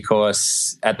tour,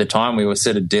 because at the time we were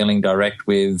sort of dealing direct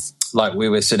with, like we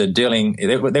were sort of dealing,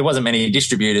 there wasn't many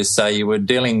distributors, so you were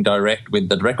dealing direct with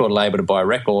the record label to buy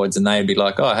records, and they'd be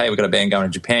like, oh, hey, we've got a band going to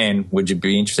Japan. Would you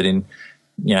be interested in,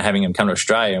 having them come to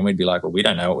Australia? And we'd be like, well, we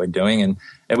don't know what we're doing. And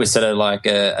it was sort of like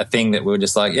a thing that we were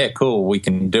just like, yeah, cool, we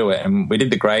can do it. And we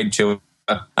did the Grade tour.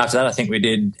 After that, I think we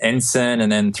did Ensign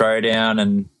and then Throwdown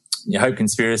and Hope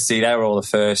Conspiracy. They were all the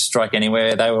first. Strike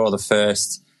Anywhere. They were all the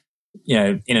first,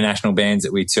 international bands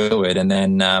that we toured. And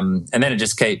then it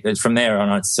just from there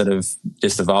on, it sort of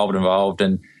just evolved.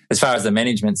 And as far as the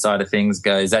management side of things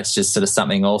goes, that's just sort of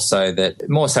something also that,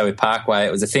 more so with Parkway,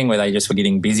 it was a thing where they just were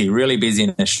getting busy, really busy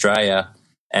in Australia.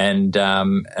 And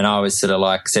I was sort of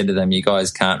like, said to them, you guys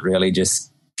can't really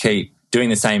just keep doing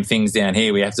the same things down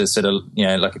here. We have to sort of,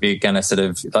 like if you're going to sort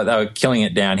of, like they were killing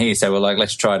it down here. So we're like,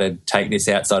 let's try to take this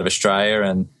outside of Australia.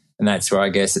 And that's where I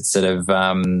guess it's sort of, we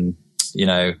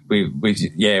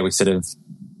sort of,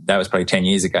 that was probably 10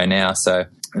 years ago now. So,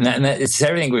 and that it's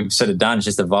everything we've sort of done is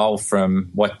just evolved from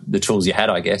what the tools you had,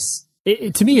 I guess.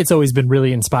 To me, it's always been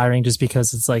really inspiring, just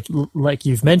because it's like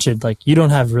you've mentioned, like you don't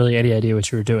have really any idea what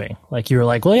you were doing. Like you were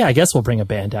like, well, yeah, I guess we'll bring a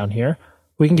band down here.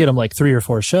 We can get them like 3 or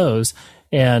 4 shows,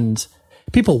 and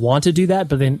people want to do that,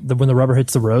 but then when the rubber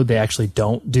hits the road, they actually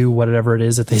don't do whatever it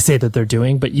is that they say that they're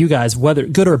doing. But you guys, whether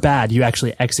good or bad, you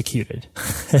actually executed.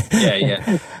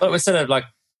 Yeah. Well, it was sort of like,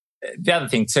 the other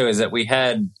thing too is that we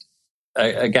had,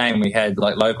 we had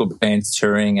like local bands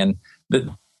touring, and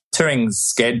the touring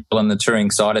schedule and the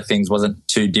touring side of things wasn't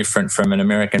too different from an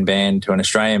American band to an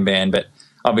Australian band. But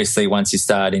obviously once you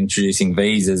start introducing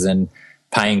visas and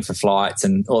paying for flights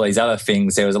and all these other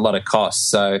things, there was a lot of costs.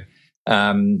 So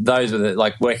those were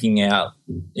like working out,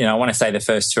 I want to say the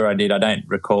first tour I did, I don't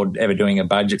recall ever doing a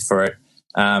budget for it.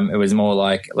 It was more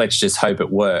like, let's just hope it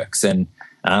works. And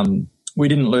we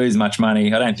didn't lose much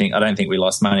money. I don't think we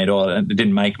lost money at all. It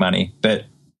didn't make money. But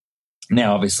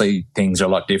now obviously things are a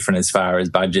lot different as far as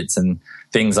budgets and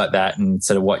things like that, and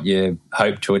sort of what you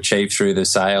hope to achieve through the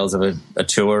sales of a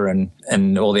tour and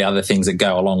all the other things that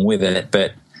go along with it.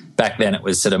 But back then it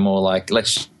was sort of more like,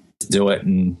 let's do it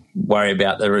and worry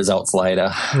about the results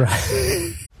later.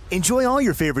 Right. Enjoy all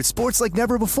your favorite sports like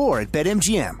never before at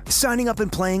BetMGM. Signing up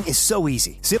and playing is so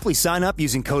easy. Simply sign up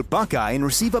using code Buckeye and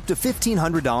receive up to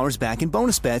 $1,500 back in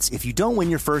bonus bets if you don't win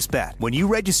your first bet. When you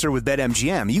register with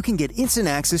BetMGM, you can get instant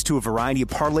access to a variety of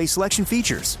parlay selection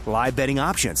features, live betting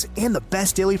options, and the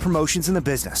best daily promotions in the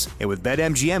business. And with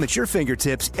BetMGM at your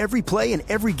fingertips, every play and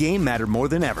every game matter more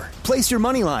than ever. Place your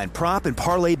moneyline, prop, and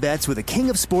parlay bets with the king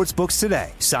of sportsbooks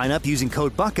today. Sign up using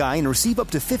code Buckeye and receive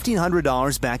up to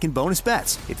 $1,500 back in bonus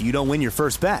bets. If if you don't win your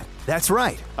first bet. That's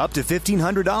right, up to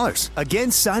 $1,500. Again,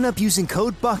 sign up using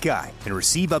code Buckeye and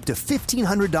receive up to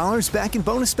 $1,500 back in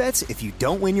bonus bets if you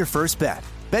don't win your first bet.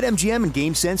 BetMGM and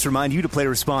GameSense remind you to play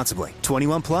responsibly.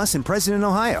 21 plus and present in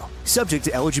Ohio. Subject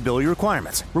to eligibility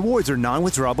requirements. Rewards are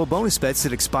non-withdrawable bonus bets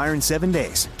that expire in 7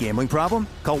 days. Gambling problem?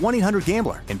 Call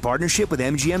 1-800-GAMBLER in partnership with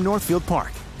MGM Northfield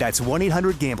Park. That's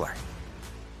 1-800-GAMBLER.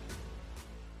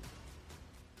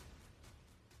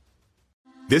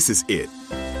 This is it.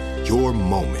 Your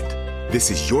moment.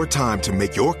 This is your time to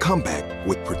make your comeback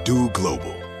with Purdue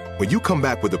Global. When you come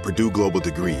back with a Purdue Global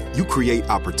degree, you create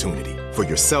opportunity for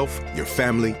yourself, your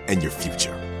family, and your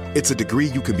future. It's a degree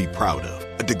you can be proud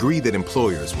of, a degree that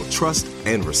employers will trust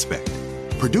and respect.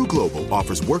 Purdue Global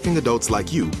offers working adults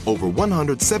like you over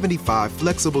 175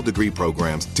 flexible degree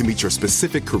programs to meet your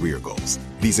specific career goals.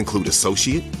 These include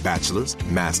associate, bachelor's,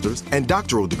 master's, and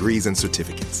doctoral degrees and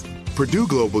certificates. Purdue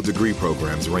Global degree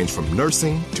programs range from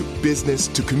nursing to business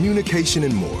to communication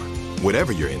and more.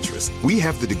 Whatever your interest, we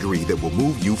have the degree that will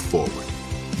move you forward.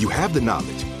 You have the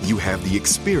knowledge, you have the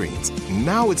experience.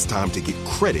 Now it's time to get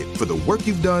credit for the work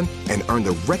you've done and earn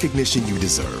the recognition you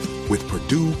deserve with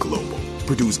Purdue Global,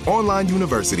 Purdue's online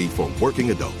university for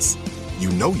working adults. You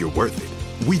know you're worth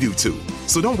it. We do too.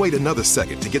 So don't wait another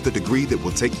second to get the degree that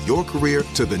will take your career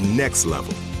to the next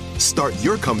level. Start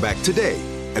your comeback today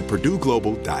at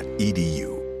purdueglobal.edu.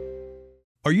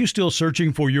 Are you still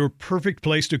searching for your perfect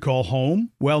place to call home?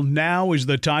 Well, now is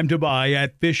the time to buy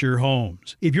at Fisher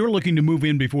Homes. If you're looking to move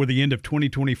in before the end of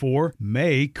 2024,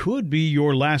 May could be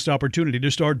your last opportunity to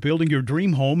start building your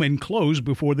dream home and close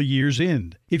before the year's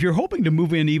end. If you're hoping to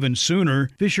move in even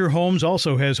sooner, Fisher Homes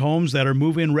also has homes that are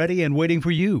move-in ready and waiting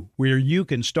for you, where you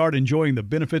can start enjoying the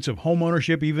benefits of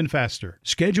homeownership even faster.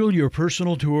 Schedule your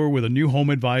personal tour with a new home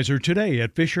advisor today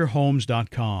at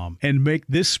fisherhomes.com and make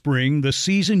this spring the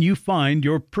season you find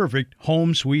your perfect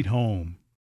home sweet home.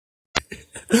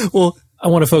 Well, I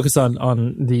want to focus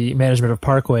on the management of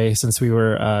Parkway, since you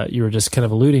were just kind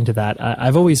of alluding to that.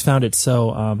 I've always found it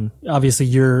so, obviously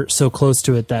you're so close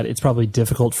to it that it's probably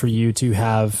difficult for you to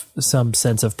have some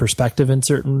sense of perspective in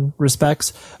certain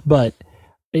respects, but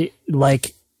I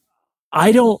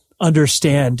don't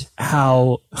understand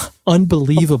how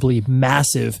unbelievably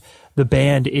massive the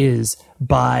band is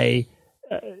by,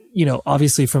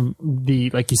 obviously from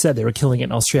like you said, they were killing it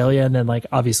in Australia, and then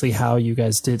obviously how you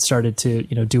guys started to,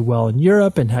 do well in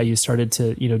Europe, and how you started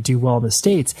to, do well in the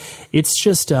States. It's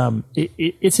just,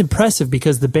 it's impressive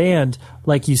because the band,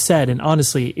 like you said, and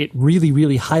honestly, it really,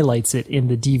 really highlights it in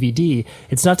the DVD.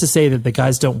 It's not to say that the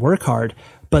guys don't work hard,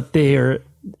 but they're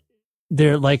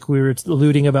like we were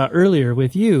alluding about earlier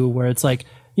with you, where it's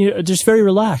just very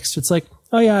relaxed. It's like,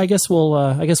 oh yeah, I guess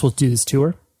we'll do this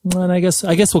tour. And I guess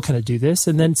we'll kind of do this.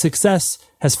 And then success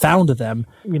has found them.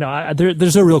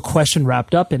 There's a real question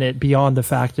wrapped up in it beyond the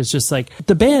fact it's just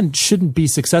the band shouldn't be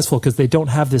successful because they don't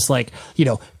have this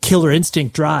killer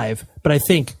instinct drive. But I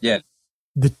think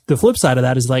the flip side of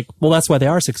that is well, that's why they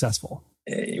are successful.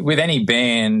 With any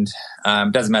band,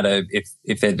 doesn't matter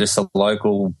if they're just a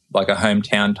local, a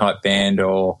hometown type band,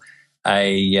 or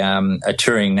a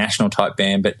touring national type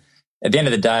band. But at the end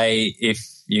of the day, if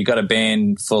you've got a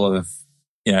band full of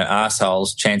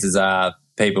arseholes, chances are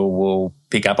people will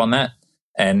pick up on that.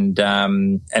 And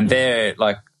they're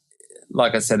like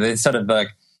I said, they're sort of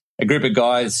a group of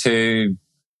guys who,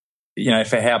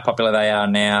 for how popular they are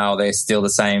now, they're still the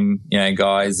same,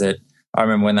 guys that I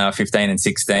remember when they were 15 and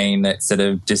 16 that sort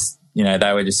of just,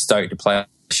 they were just stoked to play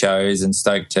shows and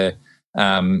stoked to,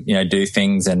 do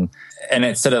things. And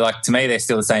it's sort of to me, they're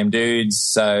still the same dudes.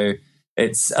 So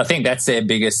I think that's their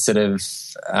biggest sort of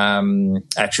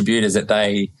attribute, is that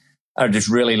they are just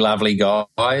really lovely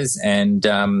guys, and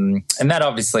that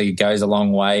obviously goes a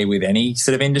long way with any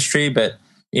sort of industry. But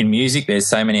in music, there's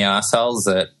so many arseholes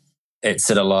that it's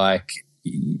sort of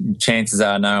chances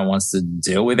are no one wants to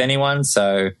deal with anyone.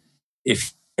 So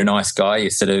if you're a nice guy, you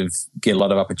sort of get a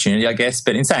lot of opportunity, I guess.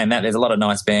 But in saying that, there's a lot of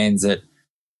nice bands that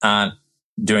aren't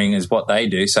doing as what they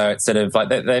do. So it's sort of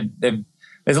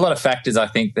there's a lot of factors, I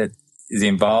think, that is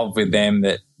involved with them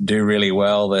that do really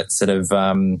well, that sort of,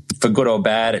 for good or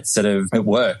bad, it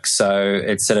works. So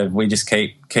it's sort of, we just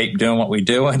keep doing what we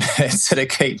do, and it sort of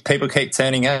people keep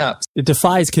turning up. It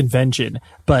defies convention,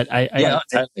 but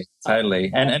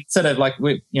totally. And sort of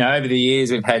we, over the years,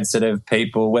 we've had sort of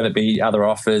people, whether it be other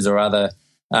offers or other,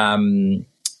 and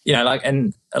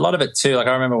a lot of it too, I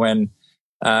remember when,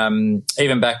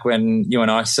 even back when you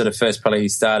and I sort of first probably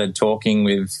started talking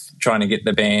with trying to get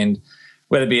the band,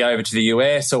 whether it be over to the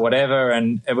US or whatever.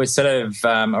 And it was sort of,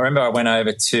 I remember I went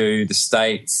over to the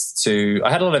States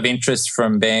I had a lot of interest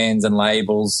from bands and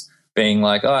labels being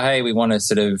like, oh, hey, we want to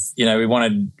sort of,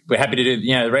 we're happy to do,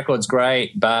 the record's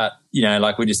great, but,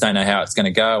 like we just don't know how it's going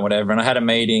to go or whatever. And I had a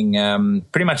meeting,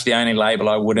 pretty much the only label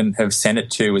I wouldn't have sent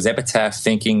it to was Epitaph,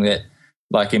 thinking that,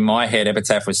 like in my head,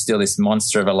 Epitaph was still this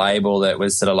monster of a label that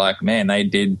was sort of like, man, they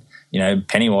did,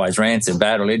 Pennywise, Rancid,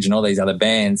 Bad Religion, all these other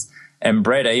bands. And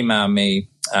Brett emailed me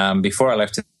before I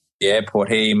left the airport.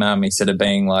 He emailed me sort of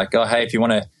being like, oh, hey, if you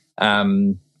want to,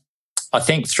 I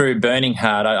think through Burning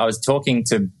Heart, I was talking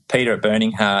to Peter at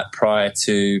Burning Heart prior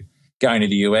to going to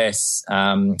the US.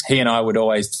 He and I would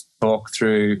always talk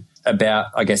through about,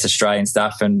 I guess, Australian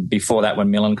stuff. And before that, when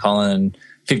Millencolin and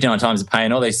 59 Times of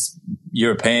Pain, all these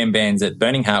European bands that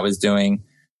Burning Heart was doing,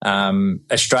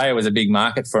 Australia was a big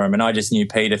market for him. And I just knew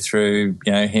Peter through,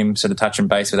 him sort of touching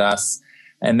base with us.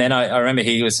 And then I remember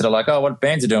he was sort of like, oh, what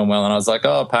bands are doing well? And I was like,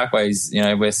 oh, Parkway's,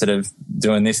 we're sort of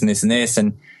doing this and this and this.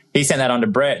 And he sent that on to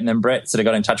Brett, and then Brett sort of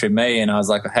got in touch with me, and I was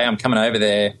like, hey, I'm coming over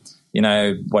there,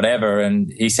 whatever.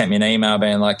 And he sent me an email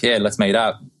being like, yeah, let's meet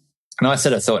up. And I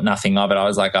sort of thought nothing of it. I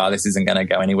was like, oh, this isn't going to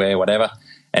go anywhere, whatever.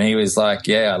 And he was like,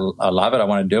 yeah, I love it. I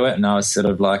want to do it. And I was sort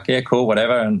of like, yeah, cool,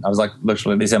 whatever. And I was like,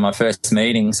 literally, this is my first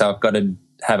meeting, so I've got to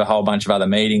have a whole bunch of other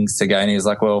meetings to go. And he was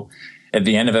like, well, at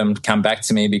the end of them, come back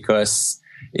to me, because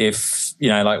if,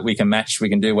 we can match, we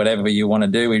can do whatever you want to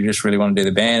do. We just really want to do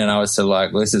the band. And I was sort of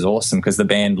like, well, this is awesome, because the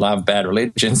band loved Bad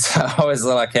Religion. So I was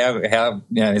like, how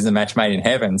is a match made in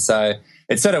heaven? So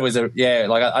it sort of was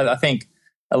I think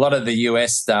a lot of the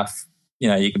US stuff,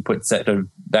 you can put sort of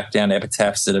back down to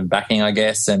Epitaph sort of backing, I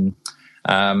guess. And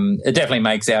it definitely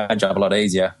makes our job a lot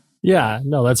easier. Yeah,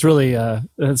 no, that's really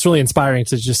inspiring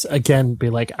to just, again, be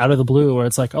like out of the blue, where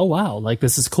it's like, oh, wow, like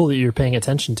this is cool that you're paying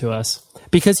attention to us.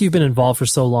 Because you've been involved for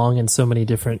so long in so many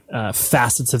different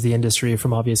facets of the industry,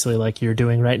 from obviously like you're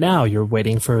doing right now, you're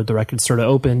waiting for the record sort of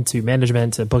open, to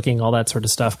management, to booking, all that sort of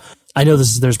stuff. I know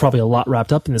there's probably a lot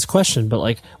wrapped up in this question, but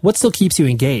like, what still keeps you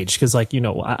engaged? Because like,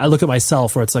 I look at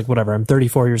myself where it's like, whatever, I'm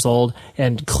 34 years old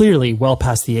and clearly well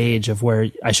past the age of where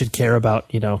I should care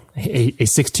about, a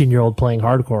 16-year-old playing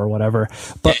hardcore or whatever.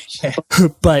 But,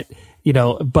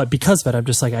 but because of it, I'm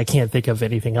just like, I can't think of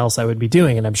anything else I would be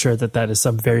doing. And I'm sure that is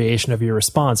some variation of your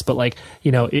response. But like,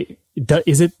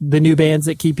 is it the new bands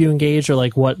that keep you engaged, or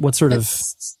like what sort of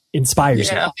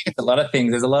inspires you? I think it's a lot of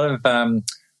things. There's a lot of,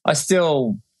 I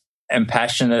still am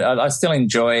passionate. I still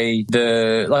enjoy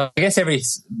I guess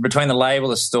between the label,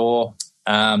 the store,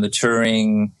 the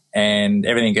touring and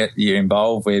everything that you're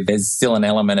involved with, there's still an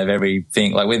element of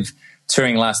everything. Like with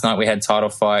touring last night, we had Title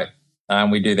Fight.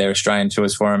 We do their Australian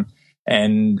tours for them.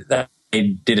 And they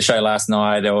did a show last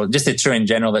night, or just a tour in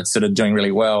general that's sort of doing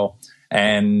really well.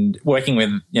 And working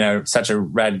with, such a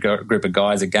rad group of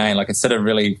guys again, like it's sort of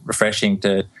really refreshing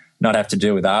to not have to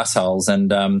deal with assholes.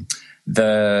 And I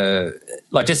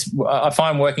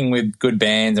find working with good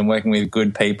bands and working with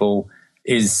good people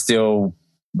is still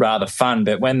rather fun.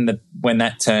 But when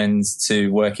that turns to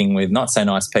working with not so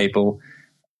nice people,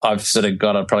 I've sort of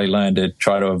got to probably learn to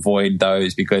try to avoid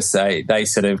those, because they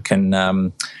sort of can.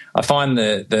 I find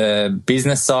the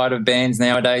business side of bands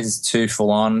nowadays is too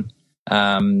full on.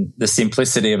 The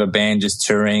simplicity of a band just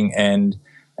touring, and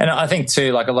I think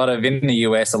too, like in the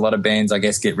US, a lot of bands I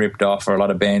guess get ripped off, or a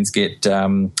lot of bands get.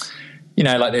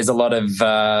 Like there's a lot of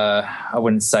I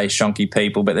wouldn't say shonky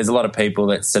people, but there's a lot of people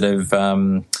that sort of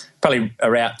probably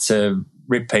are out to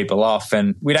rip people off,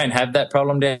 and we don't have that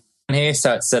problem down here.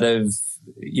 So it's sort of.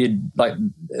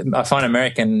 I find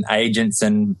American agents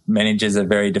and managers are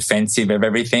very defensive of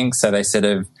everything. So they sort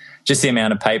of, just the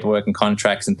amount of paperwork and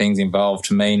contracts and things involved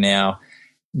to me now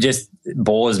just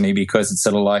bores me, because it's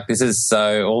sort of like,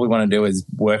 all we want to do is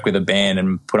work with a band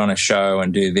and put on a show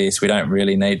and do this. We don't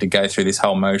really need to go through this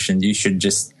whole motion. You should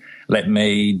just let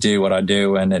me do what I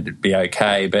do and it'd be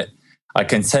okay. But I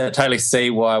can totally see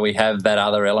why we have that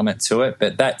other element to it.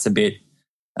 But that's a bit,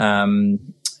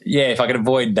 if I could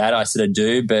avoid that, I sort of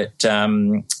do. But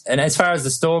and as far as the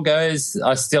store goes,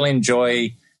 I still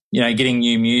enjoy, getting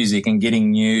new music and getting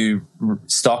new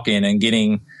stock in and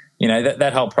getting,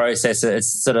 that whole process.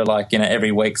 It's sort of like,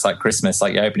 every week's like Christmas,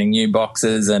 like you're opening new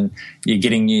boxes and you're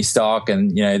getting new stock,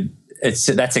 and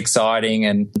that's exciting.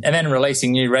 And then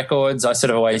releasing new records, I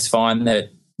sort of always find that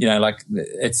like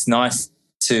it's nice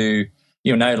to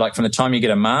like from the time you get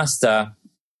a master.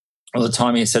 All the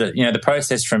time you sort of, the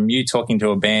process from you talking to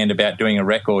a band about doing a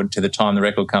record to the time the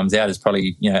record comes out is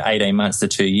probably, 18 months to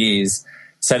 2 years.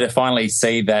 So to finally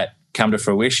see that come to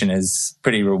fruition is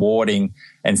pretty rewarding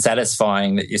and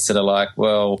satisfying, that you're sort of like,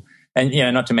 well, and,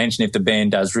 not to mention if the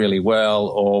band does really well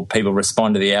or people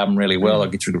respond to the album really well or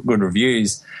gets good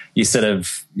reviews, you sort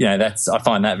of, I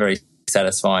find that very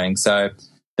satisfying. So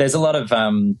there's a lot of,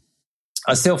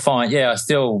 I still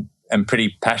am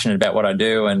pretty passionate about what I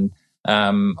do, and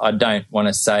I don't want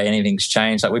to say anything's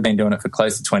changed. Like, we've been doing it for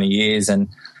close to 20 years, and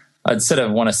I'd sort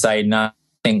of want to say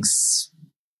nothing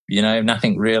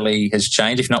really has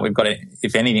changed. If not,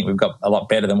 if anything, we've got a lot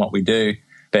better than what we do.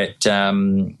 But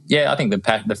I think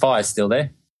the fire's still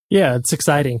there. Yeah, it's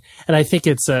exciting. And I think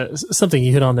it's something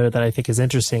you hit on there that I think is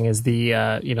interesting is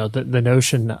the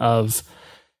notion of,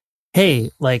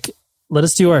 hey, like, let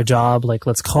us do our job. Like,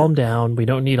 let's calm down. We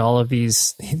don't need all of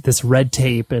this red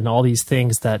tape and all these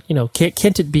things that,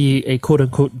 can't it be a quote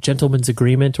unquote gentleman's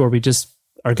agreement, or we just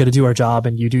are going to do our job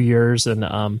and you do yours? And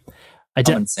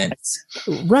common sense.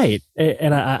 Right.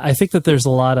 And I think that there's a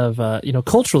lot of,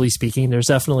 culturally speaking, there's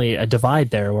definitely a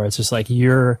divide there where it's just like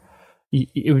it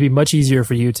would be much easier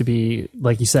for you to be,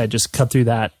 like you said, just cut through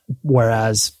that.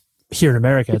 Whereas here in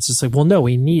America, it's just like, well, no,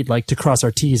 we need like to cross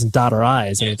our T's and dot our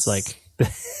I's. And it's like,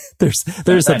 there's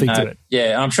something to it.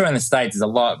 Yeah. And I'm sure in the States it's a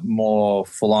lot more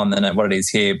full on than what it is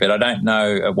here, but I don't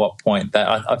know at what point that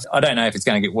I don't know if it's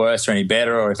going to get worse or any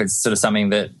better, or if it's sort of something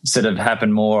that sort of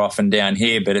happened more often down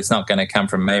here, but it's not going to come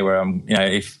from me where I'm,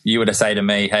 if you were to say to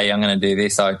me, hey, I'm going to do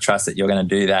this, I trust that you're going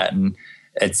to do that. And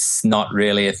it's not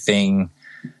really a thing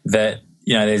that,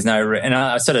 there's no, and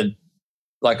I sort of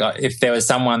like, if there was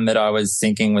someone that I was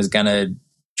thinking was going to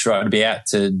try to be out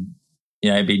to,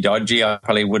 be dodgy, I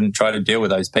probably wouldn't try to deal with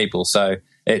those people. So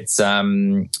it's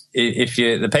if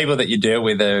the people that you deal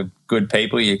with are good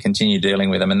people, you continue dealing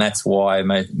with them, and that's why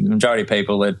majority of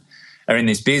people that are in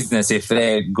this business, if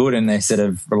they're good and they're sort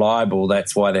of reliable,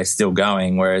 that's why they're still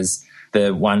going. Whereas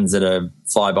the ones that are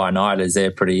fly-by-nighters, they're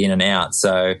pretty in and out.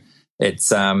 So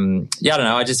it's I don't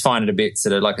know. I just find it a bit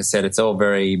sort of, like I said, it's all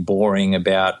very boring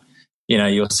about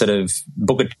you'll sort of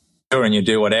book a and you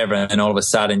do whatever, and all of a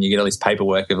sudden you get all this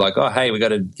paperwork of like, oh, hey, we got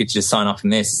to get you to sign off on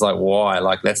this. It's like, why?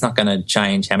 Like, that's not going to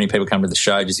change how many people come to the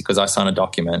show just because I sign a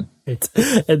document.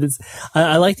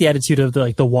 I like the attitude of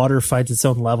the water finds its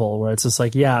own level, where it's just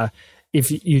like, yeah,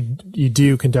 if you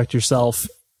do conduct yourself,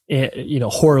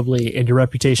 horribly, and your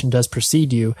reputation does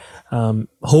precede you,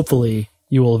 hopefully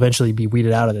you will eventually be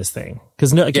weeded out of this thing.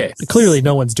 Because clearly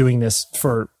no one's doing this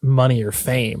for money or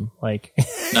fame. Like,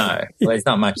 no, there's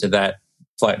not much of that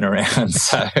floating around,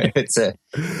 so it's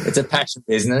a passion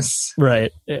business,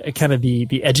 right? Kind of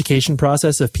the education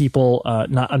process of people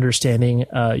not understanding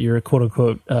your quote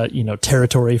unquote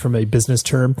territory from a business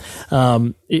term.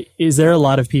 Is there a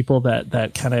lot of people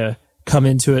that kind of come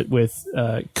into it with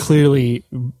clearly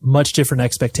much different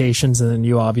expectations, and then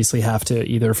you obviously have to,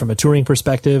 either from a touring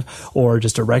perspective or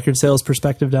just a record sales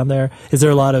perspective down there? Is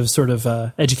there a lot of sort of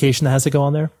education that has to go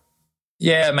on there?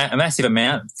 Yeah, a massive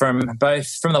amount from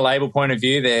the label point of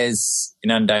view. There's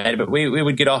inundated, but we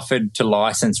would get offered to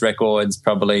license records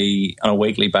probably on a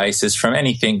weekly basis from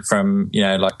anything from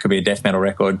like could be a death metal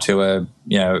record to a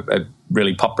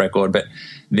really pop record. But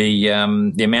the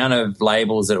amount of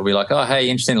labels that will be like, oh, hey,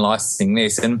 interested in licensing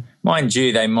this, and mind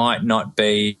you, they might not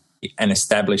be an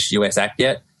established US act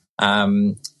yet.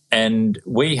 And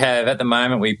we have, at the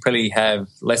moment, we probably have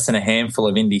less than a handful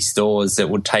of indie stores that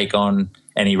would take on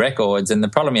any records. And the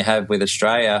problem you have with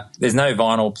Australia, there's no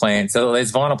vinyl plants. So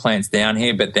there's vinyl plants down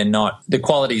here, but they're not, the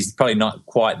quality's probably not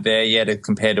quite there yet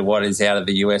compared to what is out of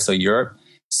the US or Europe.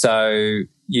 So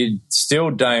you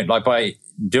still don't, like, by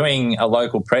doing a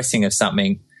local pressing of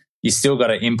something, you still got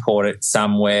to import it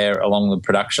somewhere along the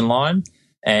production line.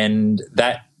 And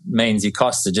that means your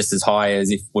costs are just as high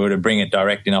as if we were to bring it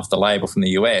direct in off the label from the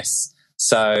US.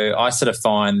 So I sort of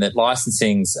find that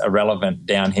licensing's irrelevant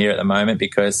down here at the moment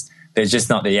because there's just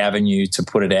not the avenue to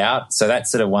put it out. So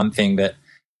that's sort of one thing that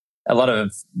a lot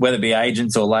of, whether it be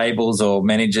agents or labels or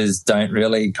managers, don't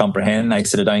really comprehend. They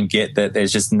sort of don't get that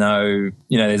there's just no,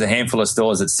 there's a handful of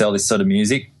stores that sell this sort of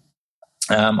music.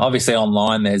 Obviously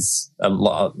online there's a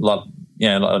lot,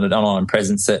 an online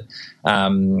presence that,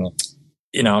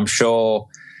 I'm sure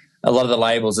a lot of the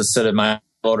labels are sort of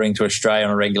ordering to Australia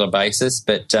on a regular basis.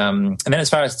 But and then as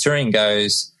far as touring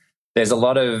goes, there's a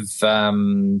lot of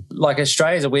like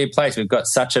Australia's a weird place. We've got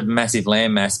such a massive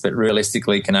landmass, but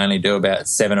realistically can only do about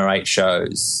 7 or 8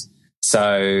 shows.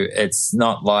 So it's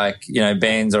not like,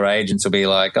 bands or agents will be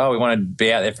like, oh, we want to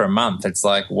be out there for a month. It's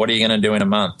like, what are you going to do in a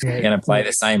month? You're going to play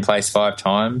the same place 5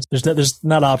 times? There's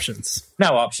not options.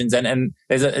 No options. And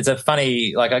it's a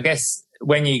funny, like, I guess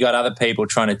when you got other people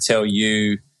trying to tell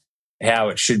you how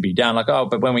it should be done, like, oh,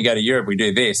 but when we go to Europe, we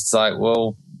do this. It's like,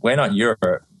 well, we're not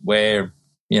Europe. We're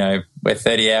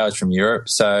 30 hours from Europe.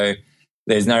 So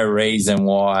there's no reason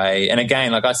why. And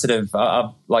again, like I sort of,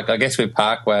 I guess with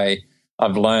Parkway,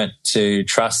 I've learnt to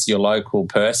trust your local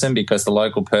person because the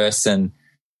local person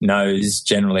knows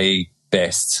generally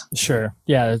best. Sure.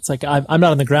 Yeah. It's like, I'm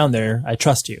not on the ground there. I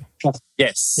trust you.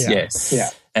 Yes. Yeah. Yes. Yeah.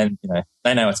 And,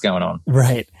 they know what's going on.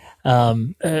 Right.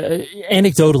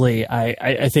 Anecdotally,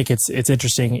 I think it's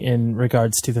interesting in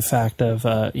regards to the fact of,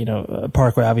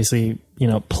 Parkway, obviously,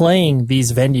 playing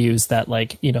these venues that,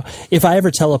 like, if I ever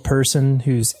tell a person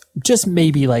who's just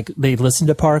maybe like they listen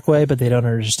to Parkway, but they don't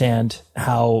understand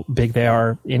how big they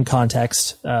are in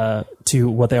context, to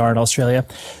what they are in Australia.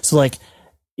 So, like,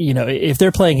 if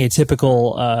they're playing a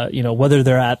typical, whether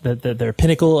they're at their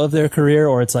pinnacle of their career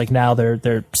or it's like now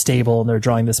they're stable and they're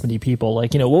drawing this many people,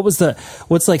 like,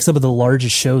 what's like some of the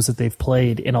largest shows that they've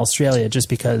played in Australia, just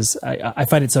because I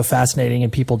find it so fascinating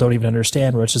and people don't even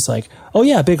understand, where it's just like, oh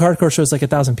yeah, big hardcore shows like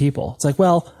 1,000 people. It's like,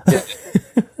 well, no,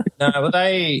 but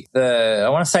I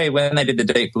want to say when they did the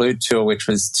Deep Blue tour, which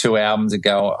was 2 albums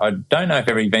ago, I don't know if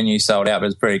every venue sold out, but it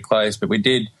was pretty close, but we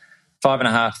did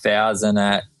 5,500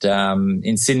 at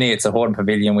in Sydney. It's a Horton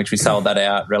Pavilion, which we sold that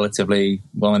out relatively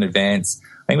well in advance.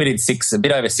 I think we did a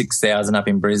bit over 6,000 up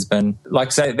in Brisbane.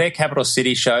 Like, so their capital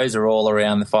city shows are all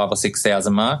around the 5,000 or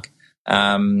 6,000 mark.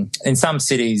 In some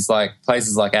cities, like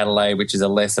places like Adelaide, which is a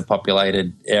lesser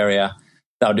populated area,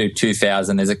 they'll do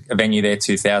 2,000. There's a venue there,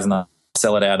 2,000. They'll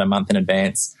sell it out a month in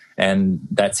advance, and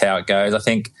that's how it goes. I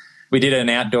think we did an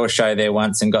outdoor show there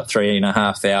once and got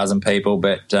 3,500 people,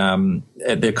 but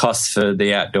the cost for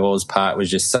the outdoors part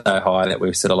was just so high that we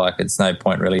were sort of like, it's no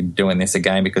point really doing this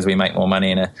again because we make more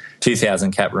money in a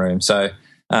 2,000 cap room. So,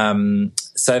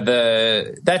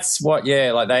 that's what,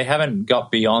 like they haven't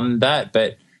got beyond that,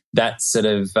 but that's sort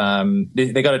of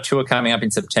they got a tour coming up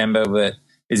in September that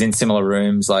is in similar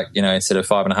rooms, like sort of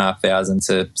 5,500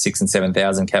 to 6,000 and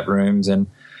 7,000 cap rooms, and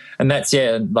that's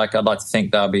like I'd like to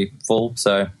think they'll be full.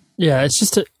 So. Yeah, it's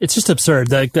just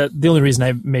absurd. Like the only reason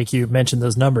I make you mention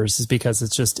those numbers is because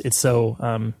it's just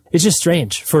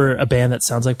strange for a band that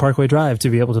sounds like Parkway Drive to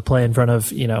be able to play in front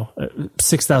of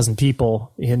 6,000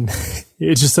 people.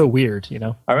 It's just so weird,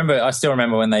 I still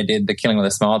remember when they did the Killing with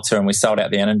a Smile tour, and we sold out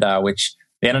the Annandale, which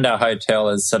the Annandale Hotel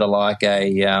is sort of like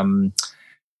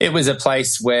it was a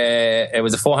place where it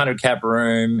was a 400 cap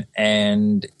room,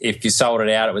 and if you sold it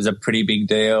out, it was a pretty big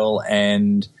deal.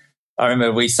 And I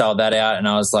remember we sold that out and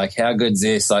I was like, how good's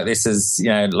this? Like, this is,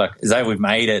 like, as though we've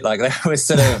made it. Like, that was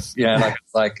sort of,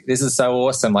 like, this is so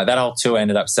awesome. Like, that whole tour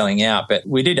ended up selling out. But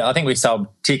I think we sold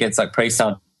tickets, like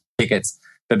pre-sale tickets,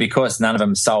 but because none of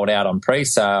them sold out on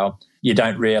pre-sale, you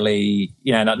don't really,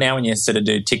 now when you sort of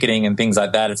do ticketing and things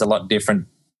like that, it's a lot different,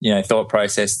 thought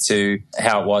process to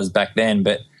how it was back then.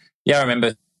 But yeah, I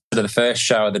remember sort of the first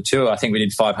show of the tour, I think we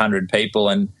did 500 people,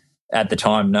 and at the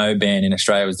time, no band in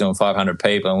Australia was doing 500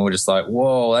 people, and we were just like,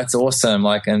 whoa, that's awesome.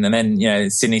 Like, and then,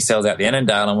 Sydney sells out the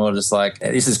Annandale, and we were just like,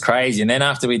 this is crazy. And then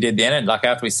after we did the Annandale, like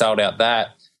after we sold out that,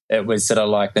 it was sort of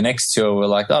like the next tour, we're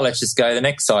like, oh, let's just go the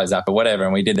next size up or whatever.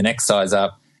 And we did the next size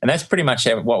up. And that's pretty much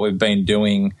what we've been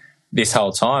doing this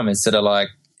whole time, is sort of like,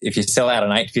 if you sell out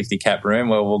an 850 cap room,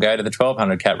 well, we'll go to the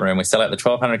 1,200 cap room. We sell out the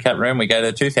 1,200 cap room, we go to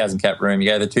the 2,000 cap room. You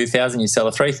go to the 2,000, you sell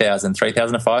a 3,000,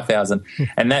 3,000 to 5,000.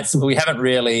 And we haven't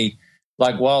really,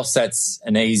 like, whilst that's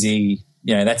an easy,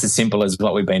 that's as simple as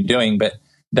what we've been doing, but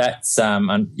that's,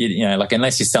 like,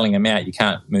 unless you're selling them out, you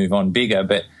can't move on bigger.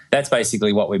 But that's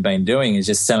basically what we've been doing, is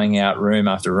just selling out room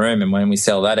after room. And when we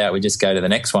sell that out, we just go to the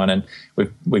next one, and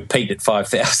we've peaked at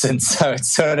 5,000. So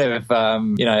it's sort of,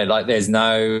 like there's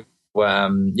no, whether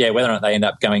or not they end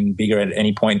up going bigger at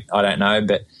any point, I don't know.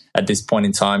 But at this point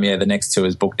in time, the next tour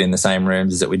is booked in the same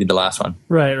rooms as that we did the last one.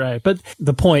 Right. But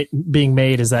the point being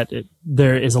made is that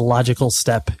there is a logical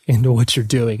step into what you're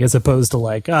doing, as opposed to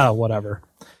like, whatever.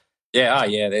 Yeah.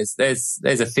 There's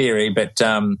a theory, but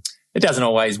it doesn't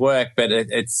always work. But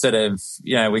it's sort of,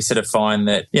 we sort of find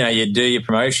that, you do your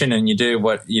promotion and you do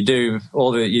what you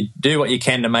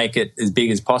can to make it as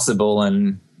big as possible,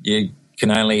 and you can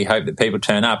only hope that people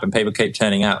turn up, and people keep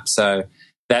turning up. So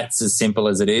that's as simple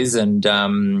as it is. And,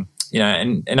 and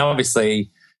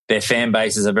obviously their fan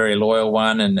base is a very loyal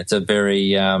one, and it's a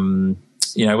very, whether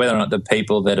or not the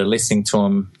people that are listening to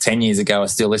them 10 years ago are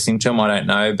still listening to them, I don't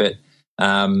know. But,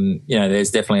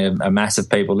 there's definitely a mass of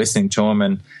people listening to them,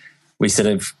 and we sort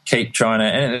of keep trying to,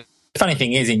 and the funny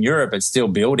thing is, in Europe, it's still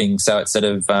building. So it's sort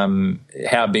of,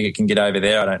 how big it can get over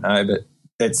there, I don't know. But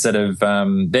it's sort of,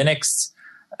 their next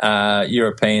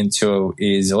European tour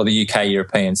or the UK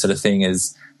European sort of thing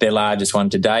is their largest one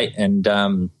to date, and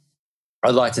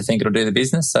I'd like to think it'll do the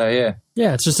business. So yeah,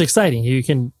 it's just exciting.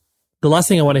 The last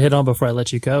thing I want to hit on before I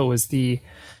let you go is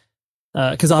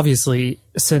because obviously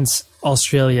since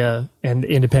Australia and the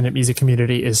independent music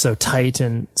community is so tight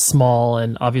and small,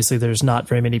 and obviously there's not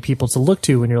very many people to look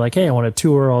to when you're like, hey, I want to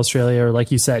tour Australia, or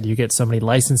like you said, you get so many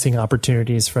licensing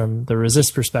opportunities from the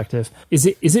Resist perspective. Is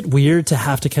it weird to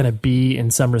have to kind of be,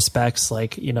 in some respects,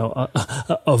 like, you know,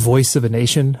 a voice of a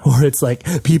nation, where it's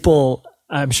like people,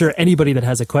 I'm sure anybody that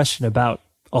has a question about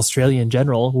Australia in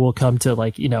general will come to,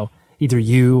 like, you know, either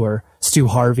you or Stu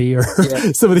Harvey or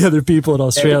some of the other people in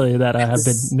Australia that have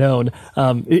been known.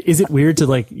 Is it weird to,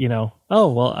 like, you know,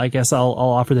 oh, well, I guess I'll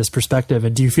offer this perspective.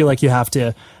 And do you feel like you have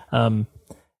to,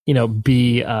 you know,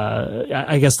 be,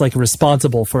 I guess, like,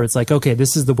 responsible for, it's like, okay,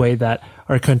 this is the way that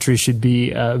our country should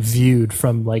be viewed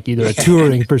from, like, either a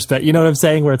touring perspective, you know what I'm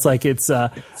saying? Where it's like, it's,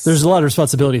 there's a lot of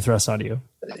responsibility thrust on you.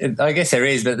 I guess there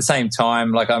is, but at the same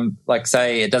time, like, I'm like,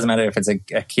 say, it doesn't matter if it's a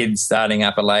kid starting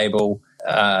up a label.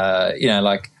 You know,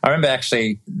 like, I remember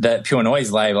actually that Pure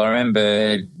Noise label, I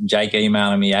remember Jake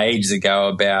emailing me ages ago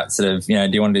about sort of, you know,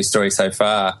 do you want to do Story So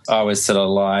Far? I was sort of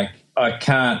like, I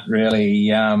can't really,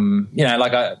 you know,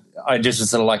 like, I just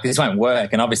was sort of like, this won't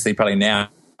work. And obviously probably now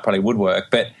probably would work.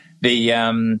 But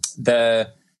it's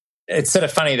sort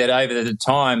of funny that over the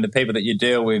time, the people that you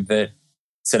deal with that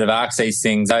sort of ask these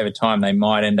things, over time, they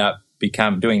might end up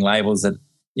doing labels that,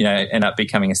 you know, end up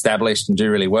becoming established and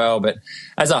do really well. But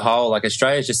as a whole, like,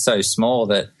 Australia's just so small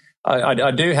that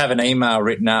I do have an email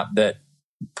written up that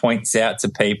points out to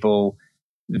people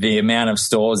the amount of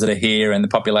stores that are here and the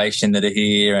population that are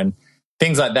here and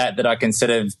things like that, that I can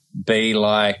sort of be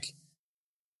like,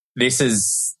 this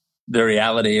is the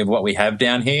reality of what we have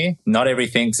down here. Not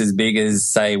everything's as big as,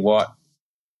 say, what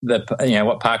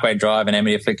Parkway Drive and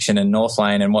Amity Affliction and North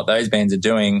Lane and what those bands are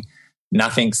doing.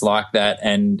 Nothing's like that.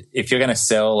 And if you're going to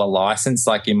sell a license,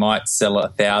 like, you might sell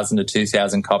 1,000 to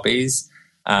 2,000 copies,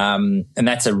 and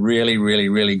that's a really, really,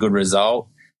 really good result.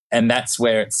 And that's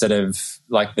where it's sort of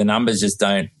like the numbers just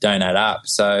don't add up.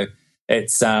 So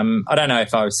it's I don't know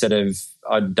if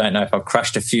I've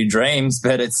crushed a few dreams,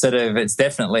 but it's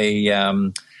definitely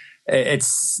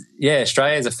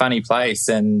Australia's a funny place,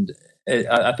 and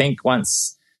I think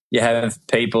once you have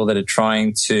people that are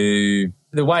trying to.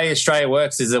 The way Australia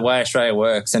works is the way Australia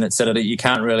works, and it's sort of that you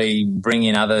can't really bring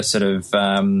in other sort of,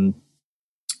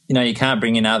 you can't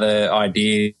bring in other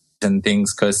ideas and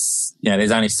things because, you know,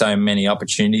 there's only so many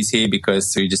opportunities here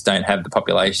because we just don't have the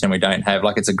population and we don't have,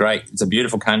 like, it's a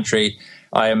beautiful country.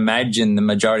 I imagine the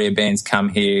majority of bands come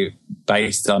here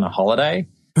based on a holiday.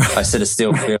 I sort of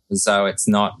still feel as though it's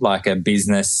not like a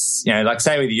business, you know, like,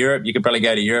 say with Europe, you could probably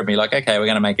go to Europe and be like, okay, we're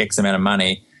going to make X amount of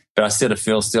money. But I sort of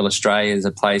feel still Australia is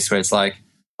a place where it's like,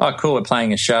 oh, cool, we're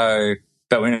playing a show,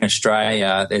 but we're in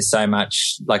Australia. There's so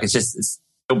much, like, it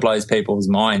still blows people's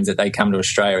minds that they come to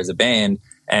Australia as a band,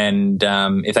 and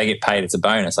if they get paid, it's a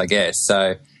bonus, I guess.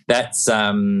 So that's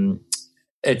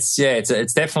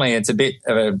it's definitely, it's a bit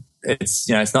of a, it's,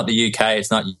 you know, it's not the UK,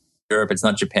 it's not Europe, it's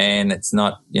not Japan, it's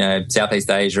not, you know, Southeast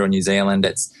Asia or New Zealand.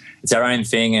 It's our own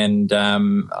thing, and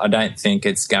I don't think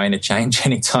it's going to change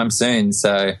anytime soon.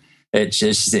 So. It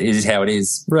just is how it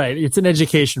is. Right. It's an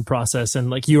education process, and,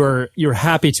 like, you're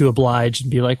happy to oblige and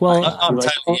be like, well,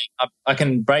 I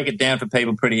can break it down for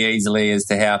people pretty easily as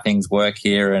to how things work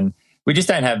here, and we just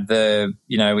don't have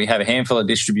we have a handful of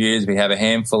distributors, we have a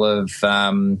handful of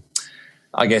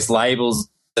I guess labels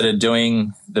that are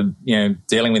doing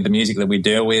dealing with the music that we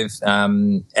deal with.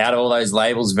 Out of all those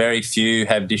labels, very few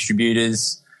have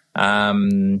distributors.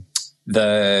 The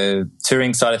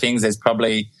touring side of things, there's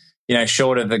probably, you know,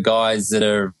 short of the guys that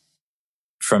are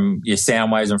from your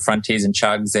Soundwaves and Frontiers and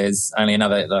Chugs, there's only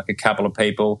another, like, a couple of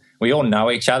people. We all know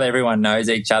each other. Everyone knows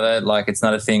each other. Like, it's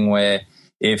not a thing where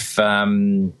if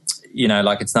an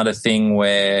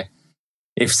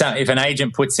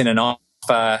agent puts in an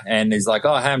offer and is like,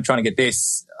 oh, hey, I'm trying to get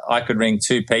this, I could ring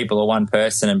two people or one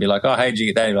person and be like, oh, hey, did you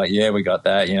get that? And be like, yeah, we got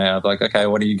that. You know, I'm like, okay,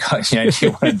 what do you got? You know, do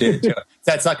you want to do?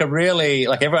 So it's like a really,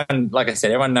 like, everyone, like I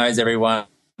said, everyone knows everyone.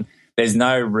 There's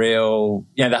no real,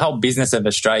 you know, the whole business of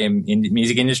Australian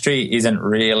music industry isn't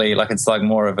really, like, it's like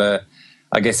more of a,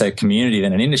 I guess, a community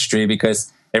than an industry,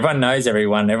 because everyone knows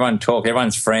everyone, everyone talks,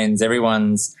 everyone's friends,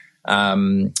 everyone's, you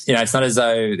know, it's not as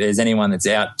though there's anyone that's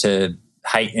out to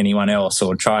hate anyone else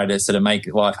or try to sort of make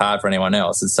life hard for anyone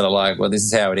else. It's sort of like, well, this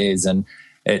is how it is. And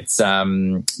it's,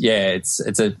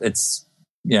 it's,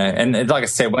 you know, and like I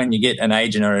said, when you get an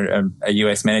agent or a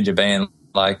US manager being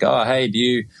like, oh, hey,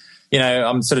 you know,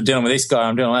 I'm sort of dealing with this guy,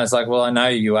 I'm doing that. It's like, well, I know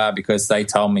you are because they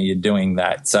told me you're doing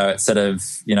that. So it's sort of,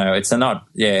 you know, it's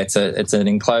an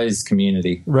enclosed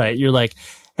community. Right. You're like,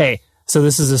 hey, so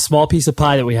this is a small piece of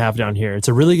pie that we have down here. It's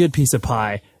a really good piece of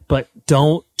pie, but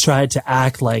don't try to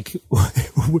act like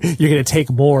you're going to take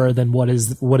more than what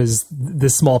is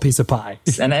this small piece of pie.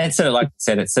 And it's sort of like I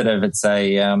said,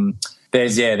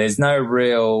 there's no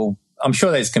real, I'm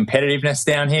sure there's competitiveness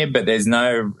down here, but it's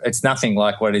nothing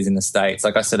like what it is in the States.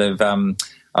 Like I was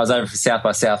over for South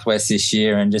by Southwest this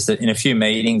year, and just in a few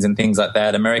meetings and things like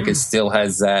that, America still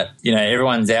has that,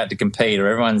 everyone's out to compete, or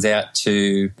everyone's out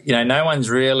to, no one's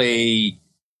really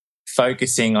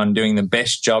focusing on doing the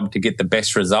best job to get the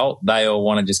best result. They all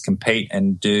want to just compete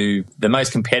and the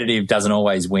most competitive doesn't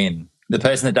always win. The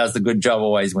person that does the good job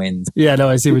always wins. Yeah, no,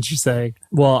 I see what you're saying.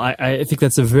 Well, I think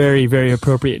that's a very, very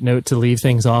appropriate note to leave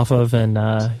things off of. And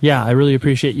I really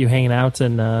appreciate you hanging out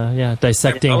and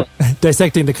dissecting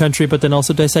the country, but then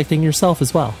also dissecting yourself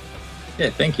as well.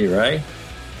 Yeah, thank you, Ray.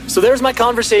 So there's my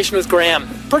conversation with Graham.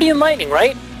 Pretty enlightening,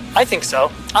 right? I think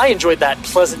so. I enjoyed that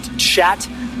pleasant chat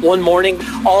one morning.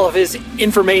 All of his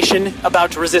information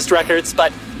about Resist Records,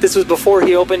 but this was before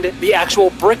he opened the actual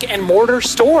brick and mortar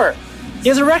store. He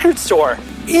has a record store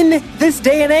in this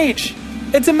day and age.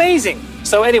 It's amazing.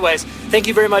 So anyways, thank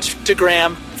you very much to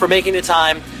Graham for making the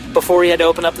time before he had to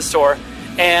open up the store.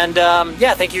 And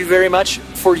thank you very much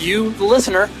for you, the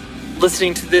listener,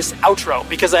 listening to this outro,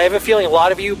 because I have a feeling a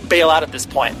lot of you bail out at this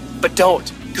point. But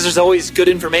don't, because there's always good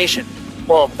information.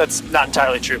 Well, that's not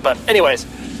entirely true. But anyways,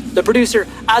 the producer,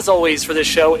 as always, for this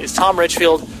show is Tom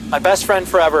Richfield, my best friend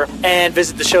forever. And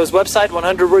visit the show's website,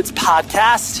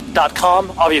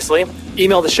 100wordspodcast.com, obviously.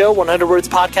 Email the show,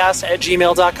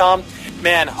 100wordspodcast@gmail.com.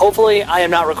 Man, hopefully I am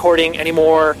not recording any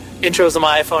more intros on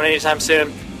my iPhone anytime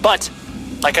soon. But,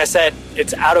 like I said,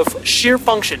 it's out of sheer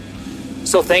function.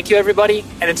 So thank you, everybody.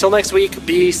 And until next week,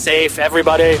 be safe,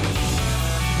 everybody.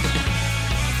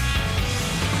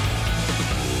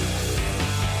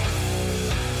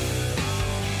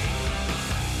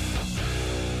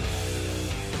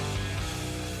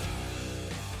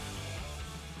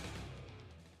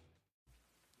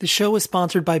 The show is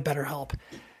sponsored by BetterHelp.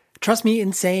 Trust me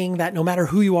in saying that no matter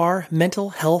who you are,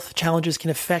 mental health challenges can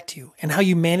affect you, and how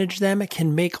you manage them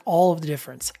can make all of the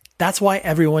difference. That's why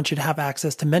everyone should have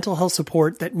access to mental health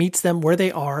support that meets them where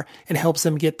they are and helps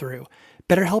them get through.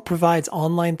 BetterHelp provides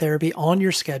online therapy on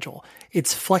your schedule.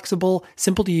 It's flexible,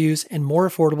 simple to use, and more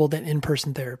affordable than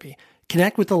in-person therapy.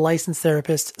 Connect with a licensed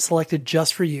therapist selected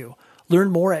just for you.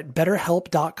 Learn more at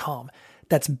betterhelp.com.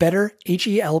 That's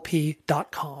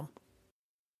betterhelp.com.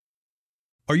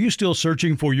 Are you still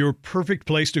searching for your perfect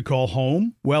place to call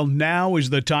home? Well, now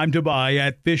is the time to buy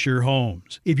at Fisher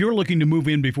Homes. If you're looking to move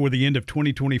in before the end of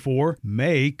 2024,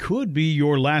 May could be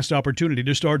your last opportunity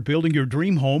to start building your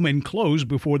dream home and close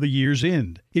before the year's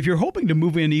end. If you're hoping to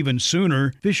move in even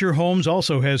sooner, Fisher Homes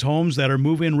also has homes that are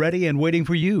move-in ready and waiting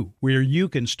for you, where you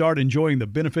can start enjoying the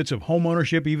benefits of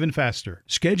homeownership even faster.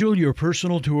 Schedule your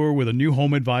personal tour with a new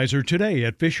home advisor today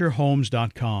at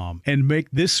FisherHomes.com and make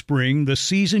this spring the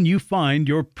season you find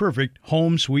your perfect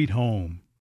home sweet home.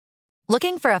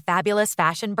 Looking for a fabulous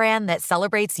fashion brand that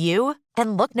celebrates you?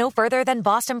 Then look no further than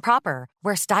Boston Proper,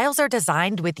 where styles are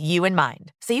designed with you in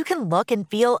mind, so you can look and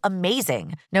feel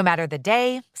amazing, no matter the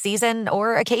day, season,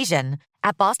 or occasion.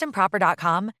 At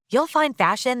BostonProper.com, you'll find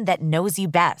fashion that knows you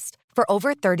best. For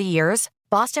over 30 years,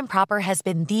 Boston Proper has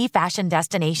been the fashion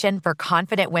destination for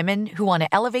confident women who want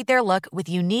to elevate their look with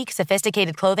unique,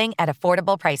 sophisticated clothing at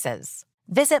affordable prices.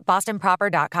 Visit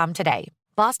BostonProper.com today.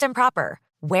 Boston Proper.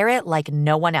 Wear it like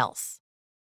no one else.